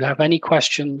 if you have any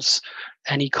questions,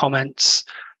 any comments,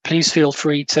 please feel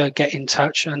free to get in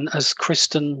touch. And as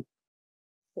Kristen,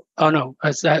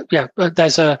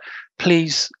 there's a,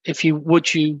 please, if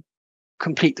you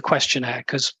complete the questionnaire,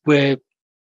 because we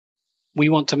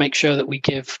want to make sure that we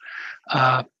give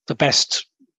the best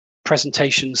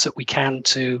presentations that we can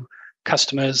to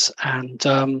customers, and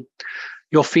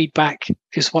your feedback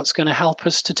is what's going to help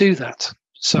us to do that.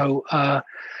 So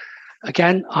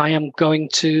again, I am going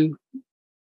to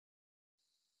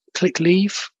click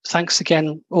leave. Thanks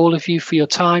again, all of you, for your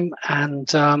time,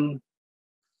 and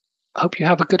hope you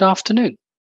have a good afternoon.